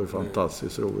säga. Det var ju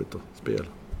fantastiskt roligt att spela.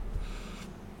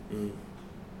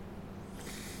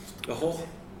 Jaha,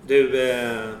 du,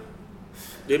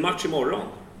 det är match imorgon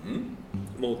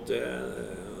mot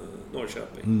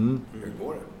Norrköping. Hur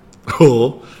går det?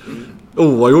 Ja,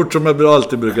 oavgjort som jag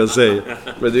alltid brukar säga.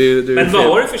 Men vad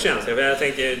har du för känsla? Jag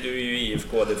tänker, du är ju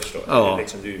IFK, det förstår jag. Ja.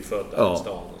 Liksom, du är ju född av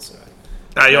stan och sådär.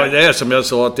 Ja, det är som jag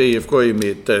sa att IFK är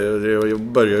mitt. Jag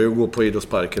började ju gå på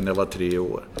idrottsparken när jag var 3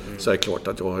 år. Så är det klart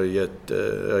att jag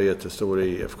har jättestora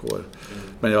IFK.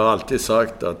 Men jag har alltid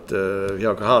sagt att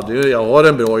jag har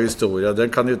en bra historia. Den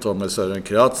kan ju ta med Sören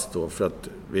Kratz då. För att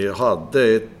vi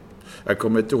hade jag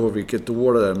kommer inte ihåg vilket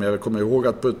år det är, men jag kommer ihåg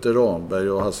att Putte Ramberg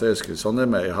och Hasse Eskilsson är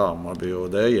med i Hammarby och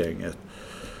det gänget.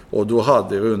 Och då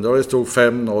hade vi, undrar om det stod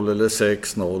 5-0 eller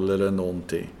 6-0 eller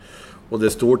någonting. Och det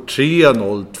står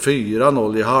 3-0,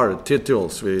 4-0 i halvtid till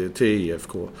oss, till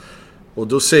IFK. Och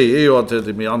då säger jag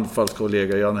till min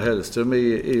anfallskollega Jan Hellström i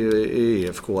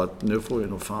IFK att nu får vi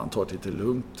nog fan ta det lite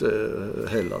lugnt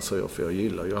Hella, så för jag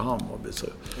gillar ju Hammarby. Så.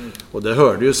 Och det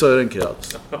hörde ju Sören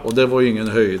Kratz. Och det var ju ingen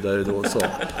höjdare då, så.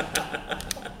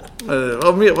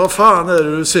 Vad fan är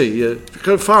det du säger? Du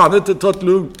kan fan inte ta det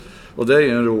lugnt. Och det är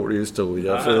en rolig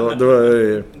historia.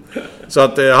 För så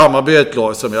att Hammarby är ett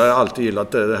lag som jag alltid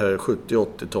gillat, det här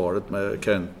 70-80-talet med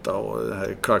Kenta och det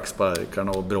här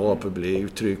klacksparkarna och bra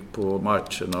publik, tryck på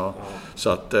matcherna. Så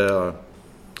att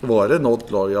var det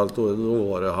något lag då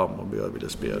var det Hammarby jag ville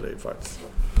spela i faktiskt.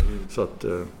 Så att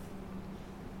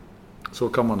så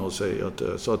kan man nog säga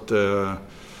att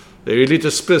det är ju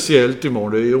lite speciellt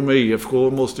imorgon. Det är ju med IFK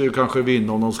måste ju kanske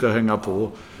vinna om de ska hänga på.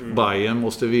 Bayern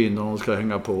måste vinna om de ska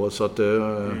hänga på. Så att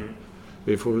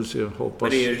vi får väl se, hoppas. Men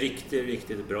det är en riktigt,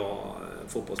 riktigt bra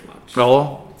fotbollsmatch.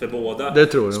 Ja, för båda det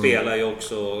tror jag. Spelar ju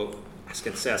också, jag ska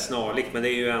inte säga snarlikt, men det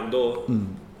är ju ändå...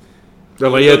 Det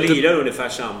var lirar ungefär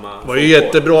samma. Det var ju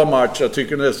jättebra match. Jag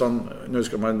tycker nästan, nu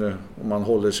ska man, om man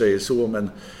håller sig så, men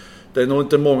det är nog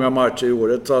inte många matcher i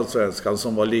årets allsvenskan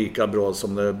som var lika bra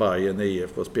som när Bayern och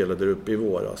IFK spelade upp i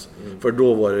våras. För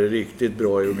då var det riktigt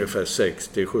bra i ungefär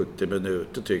 60-70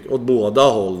 minuter tycker. Åt båda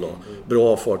håll då.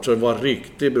 Bra fart. Så det var en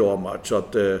riktigt bra match. Så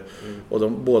att,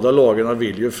 och båda lagarna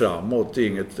vill ju framåt.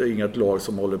 Inget lag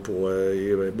som håller på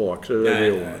i bakre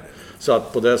regionen. Så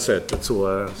att på det sättet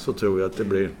så tror jag att det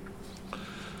blir.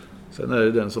 Sen är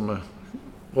det den som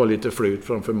har lite flyt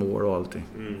framför mål och allting.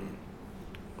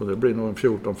 Och det blir nog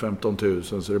 14-15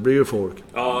 tusen, så det blir ju folk.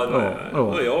 Ja.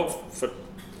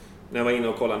 När jag var inne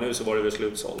och kollade nu så var det väl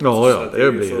slutsålt. Ja, så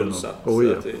det blir det nog.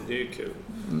 Det är ju kul.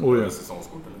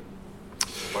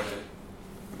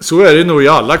 Så är det nog i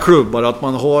alla klubbar, att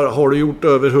man har du gjort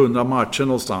över 100 matcher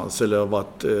någonstans eller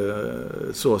varit,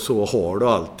 så har du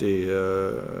alltid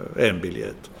en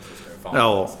biljett.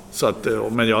 Ja, så att,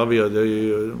 men jag vet, det är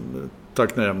ju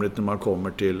tacknämligt när man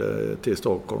kommer till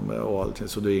Stockholm och allting,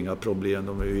 så det är inga problem,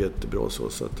 de är ju jättebra så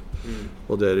att,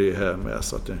 och det är ju här med,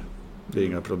 så att det är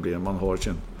inga problem, man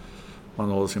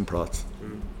har sin plats.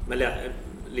 Men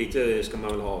lite ska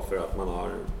man väl ha för att man har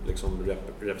liksom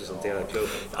representerat klubben.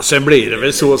 Ja, sen blir det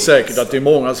väl så säkert att det är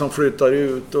många som flyttar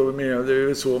ut, och det är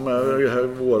ju så med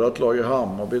vårat lag i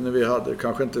Hammarby när vi hade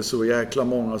kanske inte så jäkla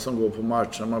många som går på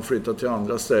matcher, man flyttar till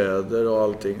andra städer och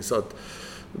allting, så att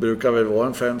det brukar väl vara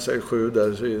en 5, 6, 7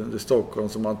 där i Stockholm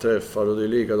som man träffar, och det är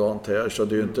likadant här, så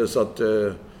det är ju inte så att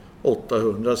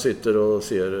 800 sitter och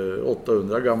ser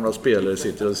 800 gamla spelare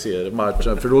sitter och ser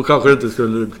matchen, för då kanske det inte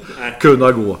skulle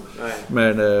kunna gå. Nej.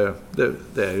 Men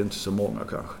det är ju inte så många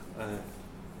kanske. Nej.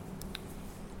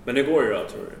 Men det går ju då,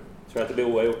 tror du? Tror du att det blir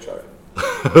oavgjort, så här?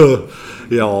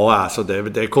 Ja, alltså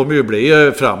det kommer ju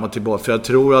bli fram och tillbaka, för jag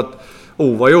tror att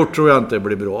oavgjort tror jag inte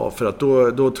blir bra, för att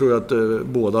då tror jag att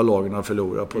båda lagen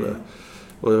förlorar på det.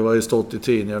 Och det har ju stått i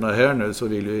tidningarna här nu, så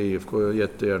vill ju IFK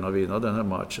jättegärna vinna den här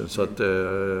matchen. Så att,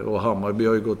 och Hammarby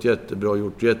har ju gått jättebra,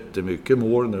 gjort jättemycket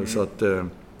mål nu. Så att, det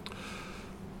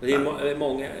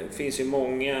finns ju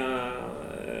många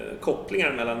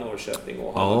kopplingar mellan Norrköping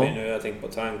och Hammarby nu. Jag tänker på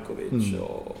Tankovic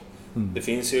och det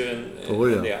finns ju en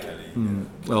del.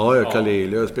 Ja,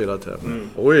 Kalili har spelat här.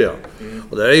 Och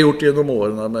det har jag gjort genom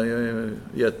åren med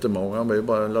jättemånga. Med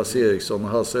bara Lasse Eriksson,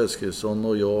 Hasse Eskilsson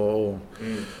och jag och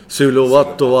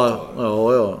Sulovattova.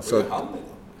 Ja. Så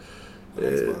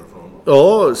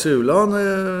att, Sulan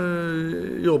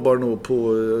jobbar nog på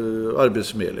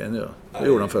Arbetsförmedlingen. Ja. Det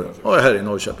gjorde han förr. Ja, här i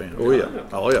Norrköping.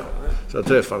 Ja. Så jag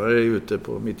träffade honom ute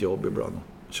på mitt jobb ibland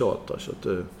och tjatar. Så att,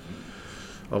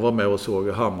 jag var med och såg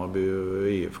Hammarby och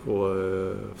IFK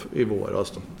i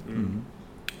våras.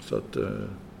 Så att,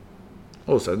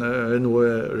 och sen är det nog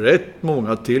rätt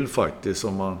många till faktiskt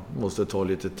som man måste ta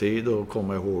lite tid och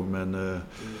komma ihåg. Men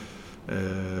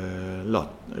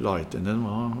Laitinen,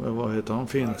 vad heter han?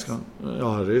 Finskan? Ja,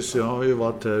 Harris, jag har ju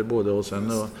varit här både, och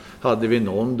sen hade vi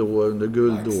någon då under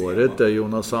guldåret där,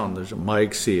 Jonas Andersson,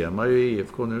 Mike Sema i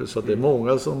IFK nu, så att det är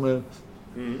många som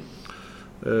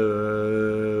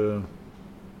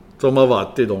som har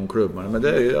varit i de klubbarna. Men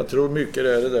det är, jag tror mycket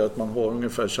är det där att man har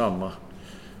ungefär samma.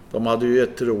 De hade ju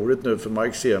jätteroligt nu, för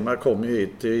Mike Sema kom ju hit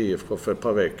till IFK för ett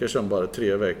par veckor sedan, bara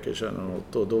 3 veckor sedan eller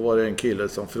något. Och då var det en kille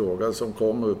som frågade, som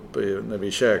kom upp när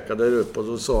vi käkade där uppe, och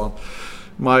så sa han: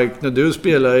 Mike, när du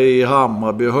spelar i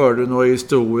Hammarby, hörde du några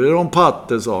historier om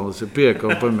Patte, sa han, och så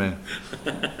pekade han på mig.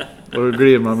 Och då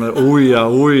glimmade med oj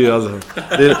alltså.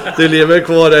 Det lever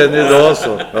kvar än idag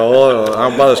så. Ja,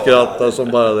 han bara skrattar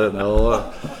som bara den. Ja.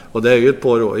 Och det är ju ett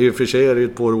par år, i och för sig är det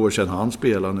ett par år sedan han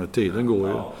spelade nu, tiden går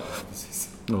ju. Ja.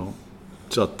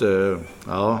 Så att,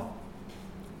 ja.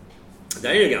 Det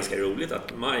är ju ganska roligt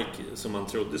att Mike, som man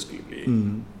trodde skulle bli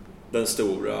den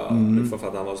stora, för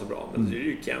att han var så bra, men det är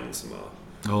ju Ken som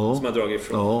har dragit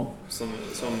ifrån, som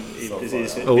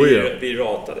precis blir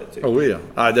ratade typ.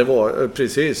 Nej, det var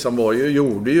precis,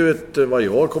 gjorde ju ett, vad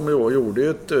jag kommer ihåg,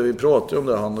 vi pratade om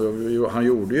det, han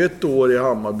gjorde ju ett år i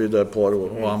Hammarby där, ett par år,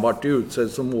 och han var ju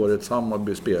utsedd som årets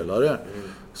Hammarby-spelare.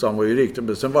 Så han var ju riktigt,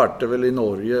 men sen vart det väl i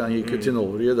Norge, han gick ju till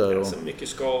Norge där. Och, så mycket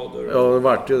skador. Ja, det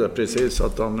vart ju det, precis.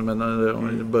 Att han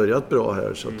har börjat bra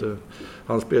här, så att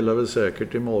han spelar väl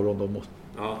säkert imorgon då,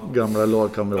 gamla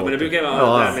lagkamrater. Ja, men det brukar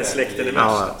vara där med släkten i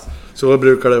mest. Så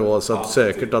brukar det vara, så att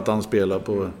säkert att han spelar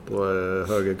på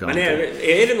högerkanten. Men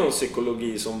är det någon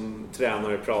psykologi som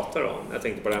tränare pratar om? Jag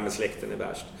tänkte på det här med släkten är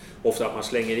värst. Ofta att man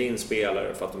slänger in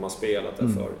spelare för att de har spelat där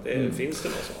förut. Finns det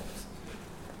något sånt?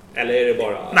 Eller är det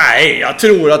bara... Nej, jag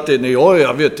tror att det...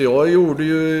 Jag gjorde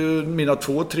ju mina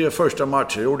 2-3 första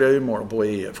matcher gjorde jag ju mål på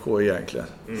IFK egentligen.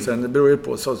 Sen det beror ju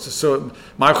på. Så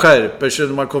man skärper sig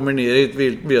när man kommer ner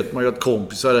hit, vet man ju att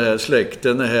kompisar är här,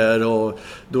 släkten är här, och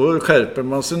då skärper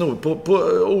man sig nog på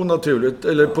onaturligt,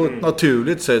 eller på ett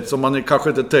naturligt sätt som man kanske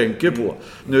inte tänker på.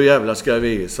 Nu jävlar ska jag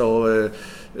visa,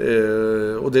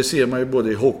 och det ser man ju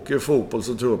både i hockey och fotboll,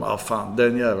 så tror man, fan,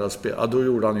 den jävla då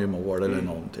gjorde han ju mål eller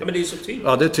någonting. Ja, men det är ju så typiskt.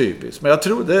 Ja, det är typiskt. Men jag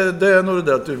tror det är nog det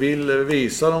där att du vill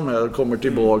visa dem här, kommer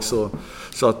tillbaka så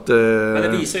att... Men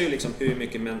det visar ju liksom hur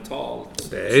mycket mentalt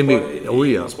det är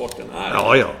mycket, sporten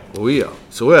är. Ja,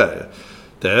 så är det.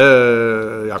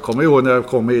 Jag kommer ihåg när jag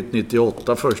kom hit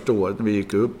 98 första året. När vi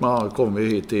gick upp, man kom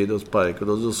hit till Idrottsparken.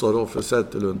 Och då sa Roffe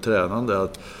Zetterlund, tränaren där,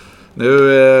 att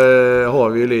nu har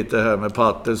vi lite här med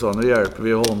Patterson. Nu hjälper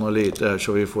vi honom lite här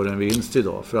så vi får en vinst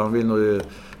idag. För han vill nog...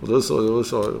 Och då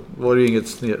var det inget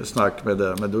snack med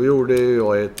det. Men då gjorde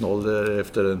jag 1-0 där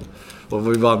efter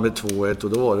och vi vann med 2-1 och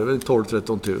då var det väl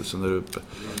 12-13 tusen där uppe.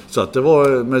 Så att det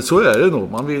var, men så är det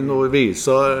nog. Man vill nog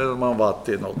visa när man varit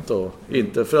i något. Och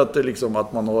inte för att det liksom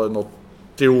att man har något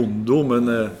till ondo,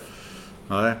 men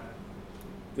nej.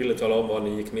 Vill du tala om vad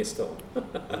ni gick miste om?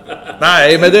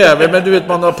 Nej, men det är väl, men du vet,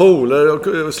 man har poler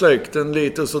och släkten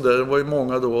lite så där. Det var ju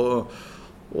många då.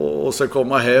 Och så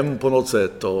komma hem på något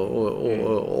sätt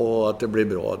och att det blir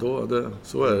bra då.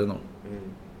 Så är det nog.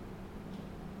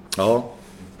 Ja.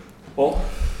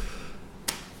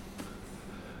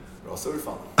 Bra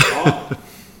surfan. Ja.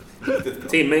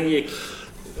 Timmen gick.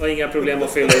 Det var inga problem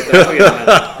att fylla ut det här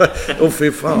programmet.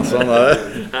 Fy fan, så nej.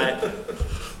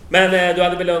 Men du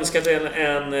hade väl önskat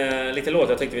en liten låt.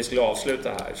 Jag tänkte vi skulle avsluta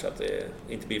här så att det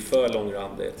inte blir för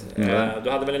långrandigt. Du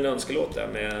hade väl en önskelåt där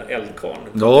med Eldkvarn?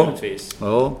 Ja.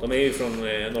 De är ju från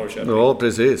Norrköping. Ja,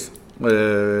 precis. Det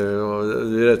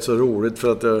är rätt så roligt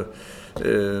för att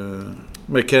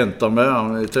med Kenta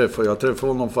med. Jag träffade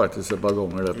honom faktiskt ett par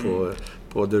gånger där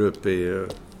på där uppe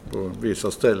på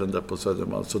vissa ställen där på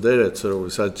Södermalm. Så det är rätt så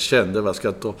roligt. Så jag kände,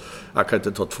 jag kan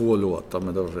inte ta 2 låtar,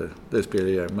 men det spelar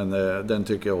jag. Men den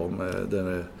tycker jag om. Den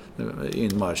är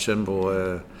inmarschen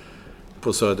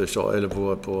på Söderstad, eller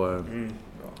på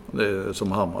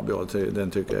som Hammarby.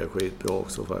 Den tycker jag är skitbra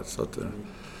också faktiskt.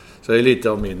 Så det är lite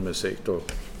av min musik då.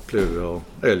 Plura och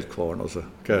Eldkvarn och så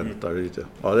Kenta lite.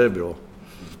 Ja, det är bra.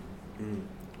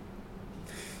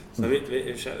 Så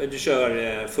du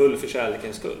kör full för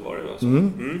kärlekens skull, var det då? Så?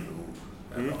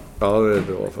 Ja, det är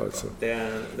bra faktiskt.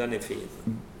 Den är fin.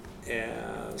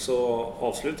 Så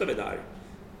avslutar vi där.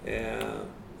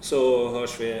 Så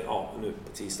hörs vi nu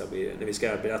på tisdag när vi ska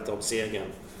berätta om segern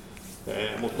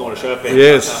mot Norrköping.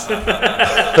 Yes.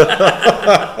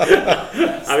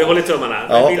 Vi håller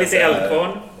tummarna. Det blir lite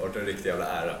Eldkvarn. Det var en riktig jävla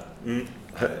ära.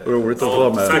 Roligt att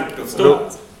få med.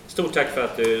 Stort tack för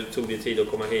att du tog dig tid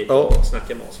att komma hit och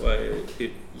snacka med oss. Det var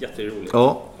jätteroligt.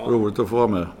 Ja, roligt att få vara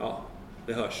med. Ja,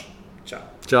 vi hörs. Ciao.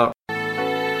 Ciao.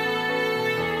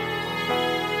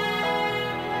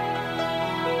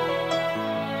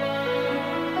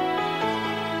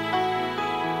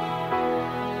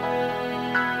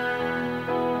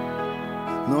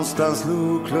 Någonstans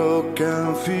slog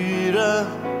klockan 4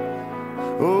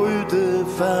 och ute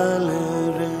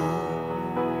faller regn.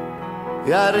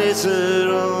 Jag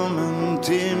reser om en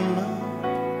timme,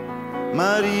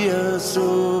 Maria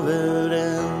sover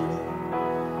än.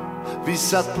 Vi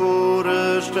satt på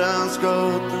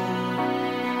Rörstrandsgatan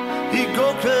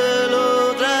igår kväll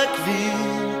och drack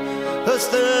vin.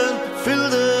 Hösten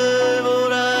fyllde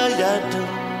våra hjärtan,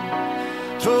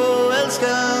 2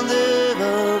 älskande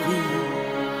var vi.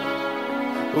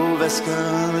 Och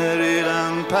väskan är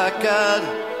redan packad,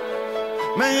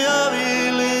 men jag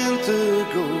vill inte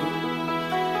gå.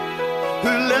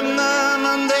 Hur lämnar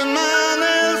man den man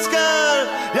älskar?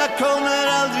 Jag kommer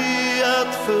aldrig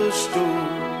att förstå.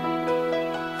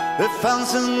 Det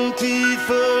fanns en tid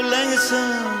för länge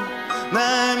sedan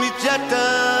när mitt hjärta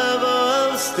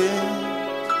var av sten.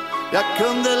 Jag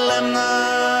kunde lämna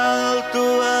allt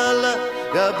och alla,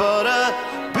 jag bara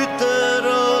bytte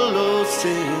roll och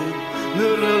scen. Nu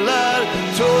rullar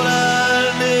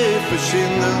tårar ner för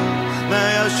kinden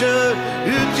när jag kör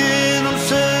ut genom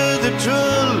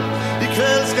Södertull.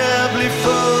 Ikväll ska jag bli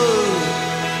full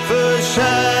för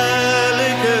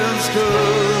kärlekens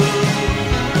skull.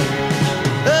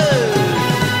 Hey!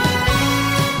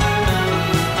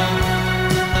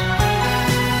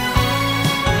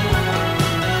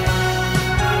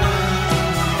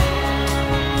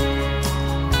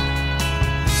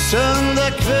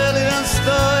 Söndag kväll i den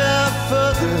stad jag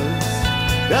föddes.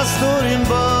 Jag står i en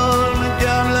bar med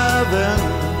gamla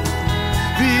vänner.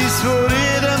 Vi svor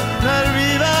eden när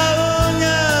vi var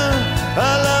unga,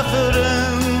 alla för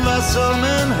en vad som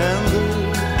än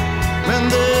händer. Men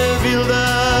det vilda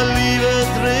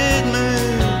livet red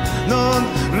med, någon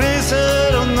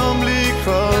reser och någon blir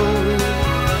kvar.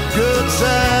 Guds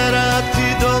ära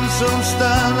till de som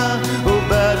stannar och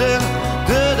bär den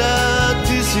döda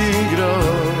till sin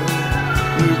grav.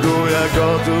 Nu går jag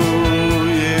gator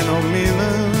genom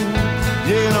minnen,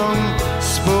 genom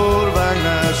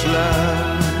spårvagnars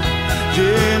land,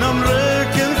 genom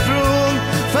röken från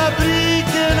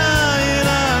fabrikerna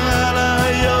innan alla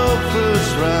jobb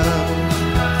försvann.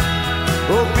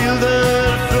 Och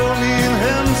bilder från min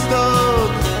hemstad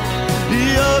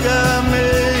jagar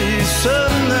mig i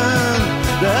sömnen.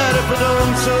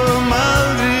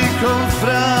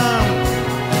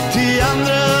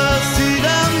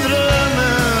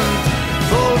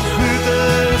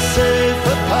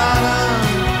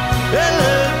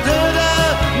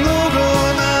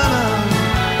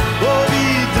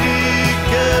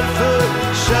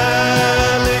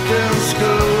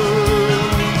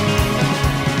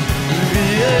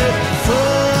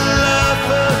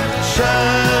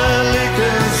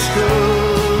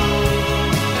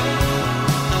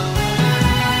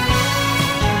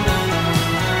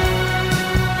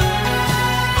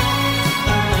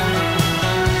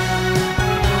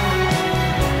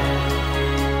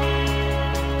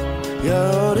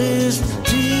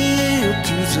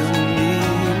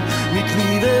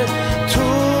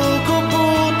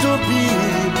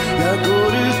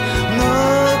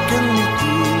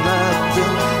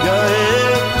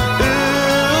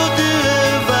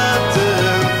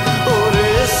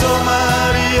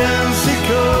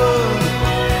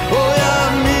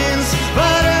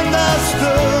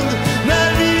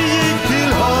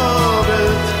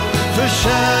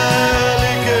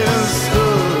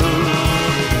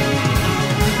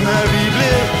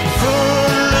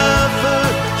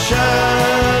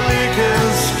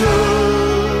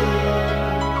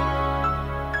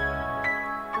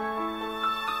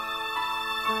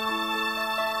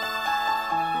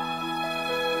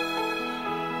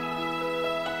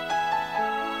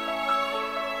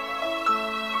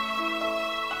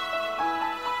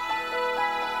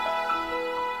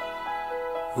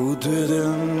 Och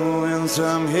döden och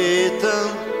ensamheten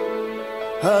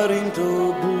har inte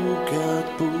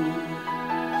bokat bord.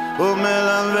 Och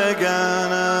mellan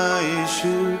väggarna i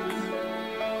kyrkan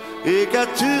ekar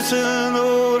 1000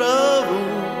 år av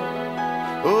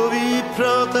ord. Och vi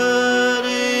pratar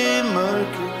i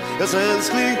mörker. Jag sa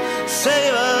älskling,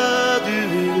 säg vad du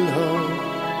vill ha.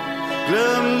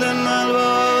 Glöm den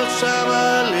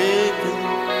allvarsamma leken.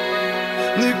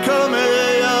 Nu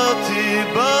kommer jag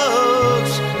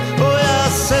tillbaks. Och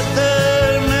jag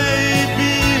sätter mig i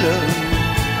bilen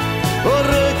och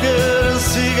röker en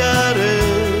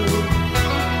cigarett.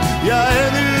 Ja,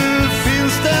 ännu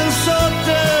finns den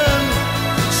sorten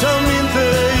som inte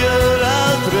gör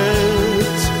allt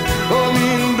rätt. Och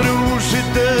min bror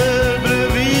sitter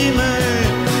bredvid mig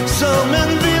som en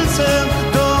vilsen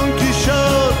Don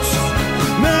Quixote,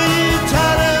 med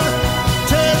gitarren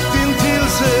tätt intill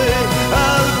sig,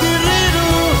 alltid redo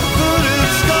för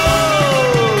ett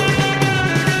skott.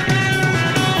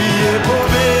 Vi är på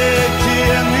väg till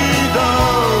en ny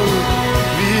dag.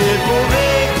 Vi är på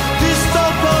väg till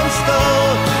Stockholms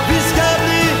stad. Vi ska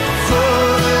bli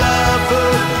fulla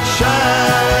för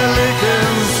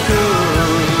kärlekens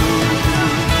skull.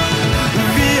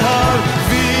 Vi har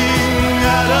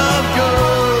vingar av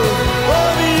guld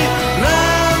och vi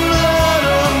ramlar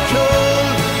omkull.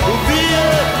 Och vi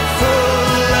är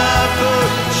fulla för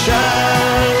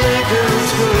kärlekens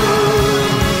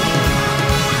skull.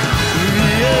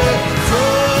 Vi är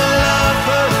fulla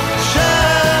för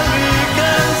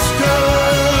kärlekens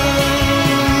skull.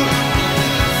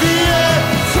 Vi är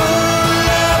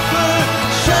fulla för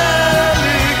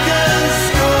kärlekens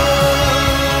skull.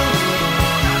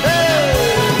 Hey!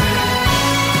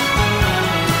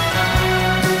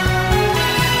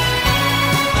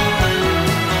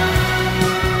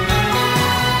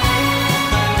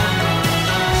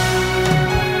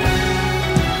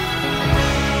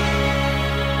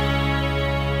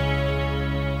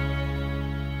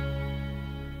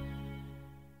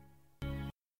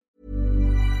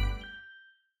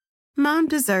 Mom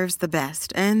deserves the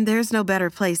best, and there's no better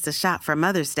place to shop for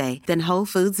Mother's Day than Whole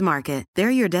Foods Market. They're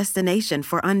your destination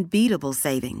for unbeatable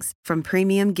savings, from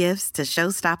premium gifts to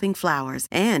show-stopping flowers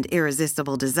and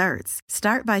irresistible desserts.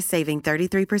 Start by saving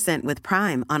 33% with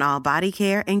Prime on all body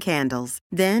care and candles.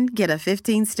 Then get a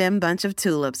 15-stem bunch of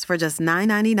tulips for just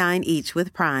 $9.99 each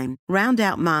with Prime. Round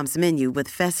out Mom's menu with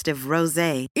festive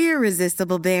rosé,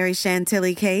 irresistible berry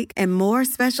chantilly cake, and more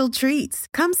special treats.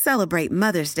 Come celebrate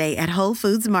Mother's Day at Whole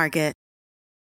Foods Market.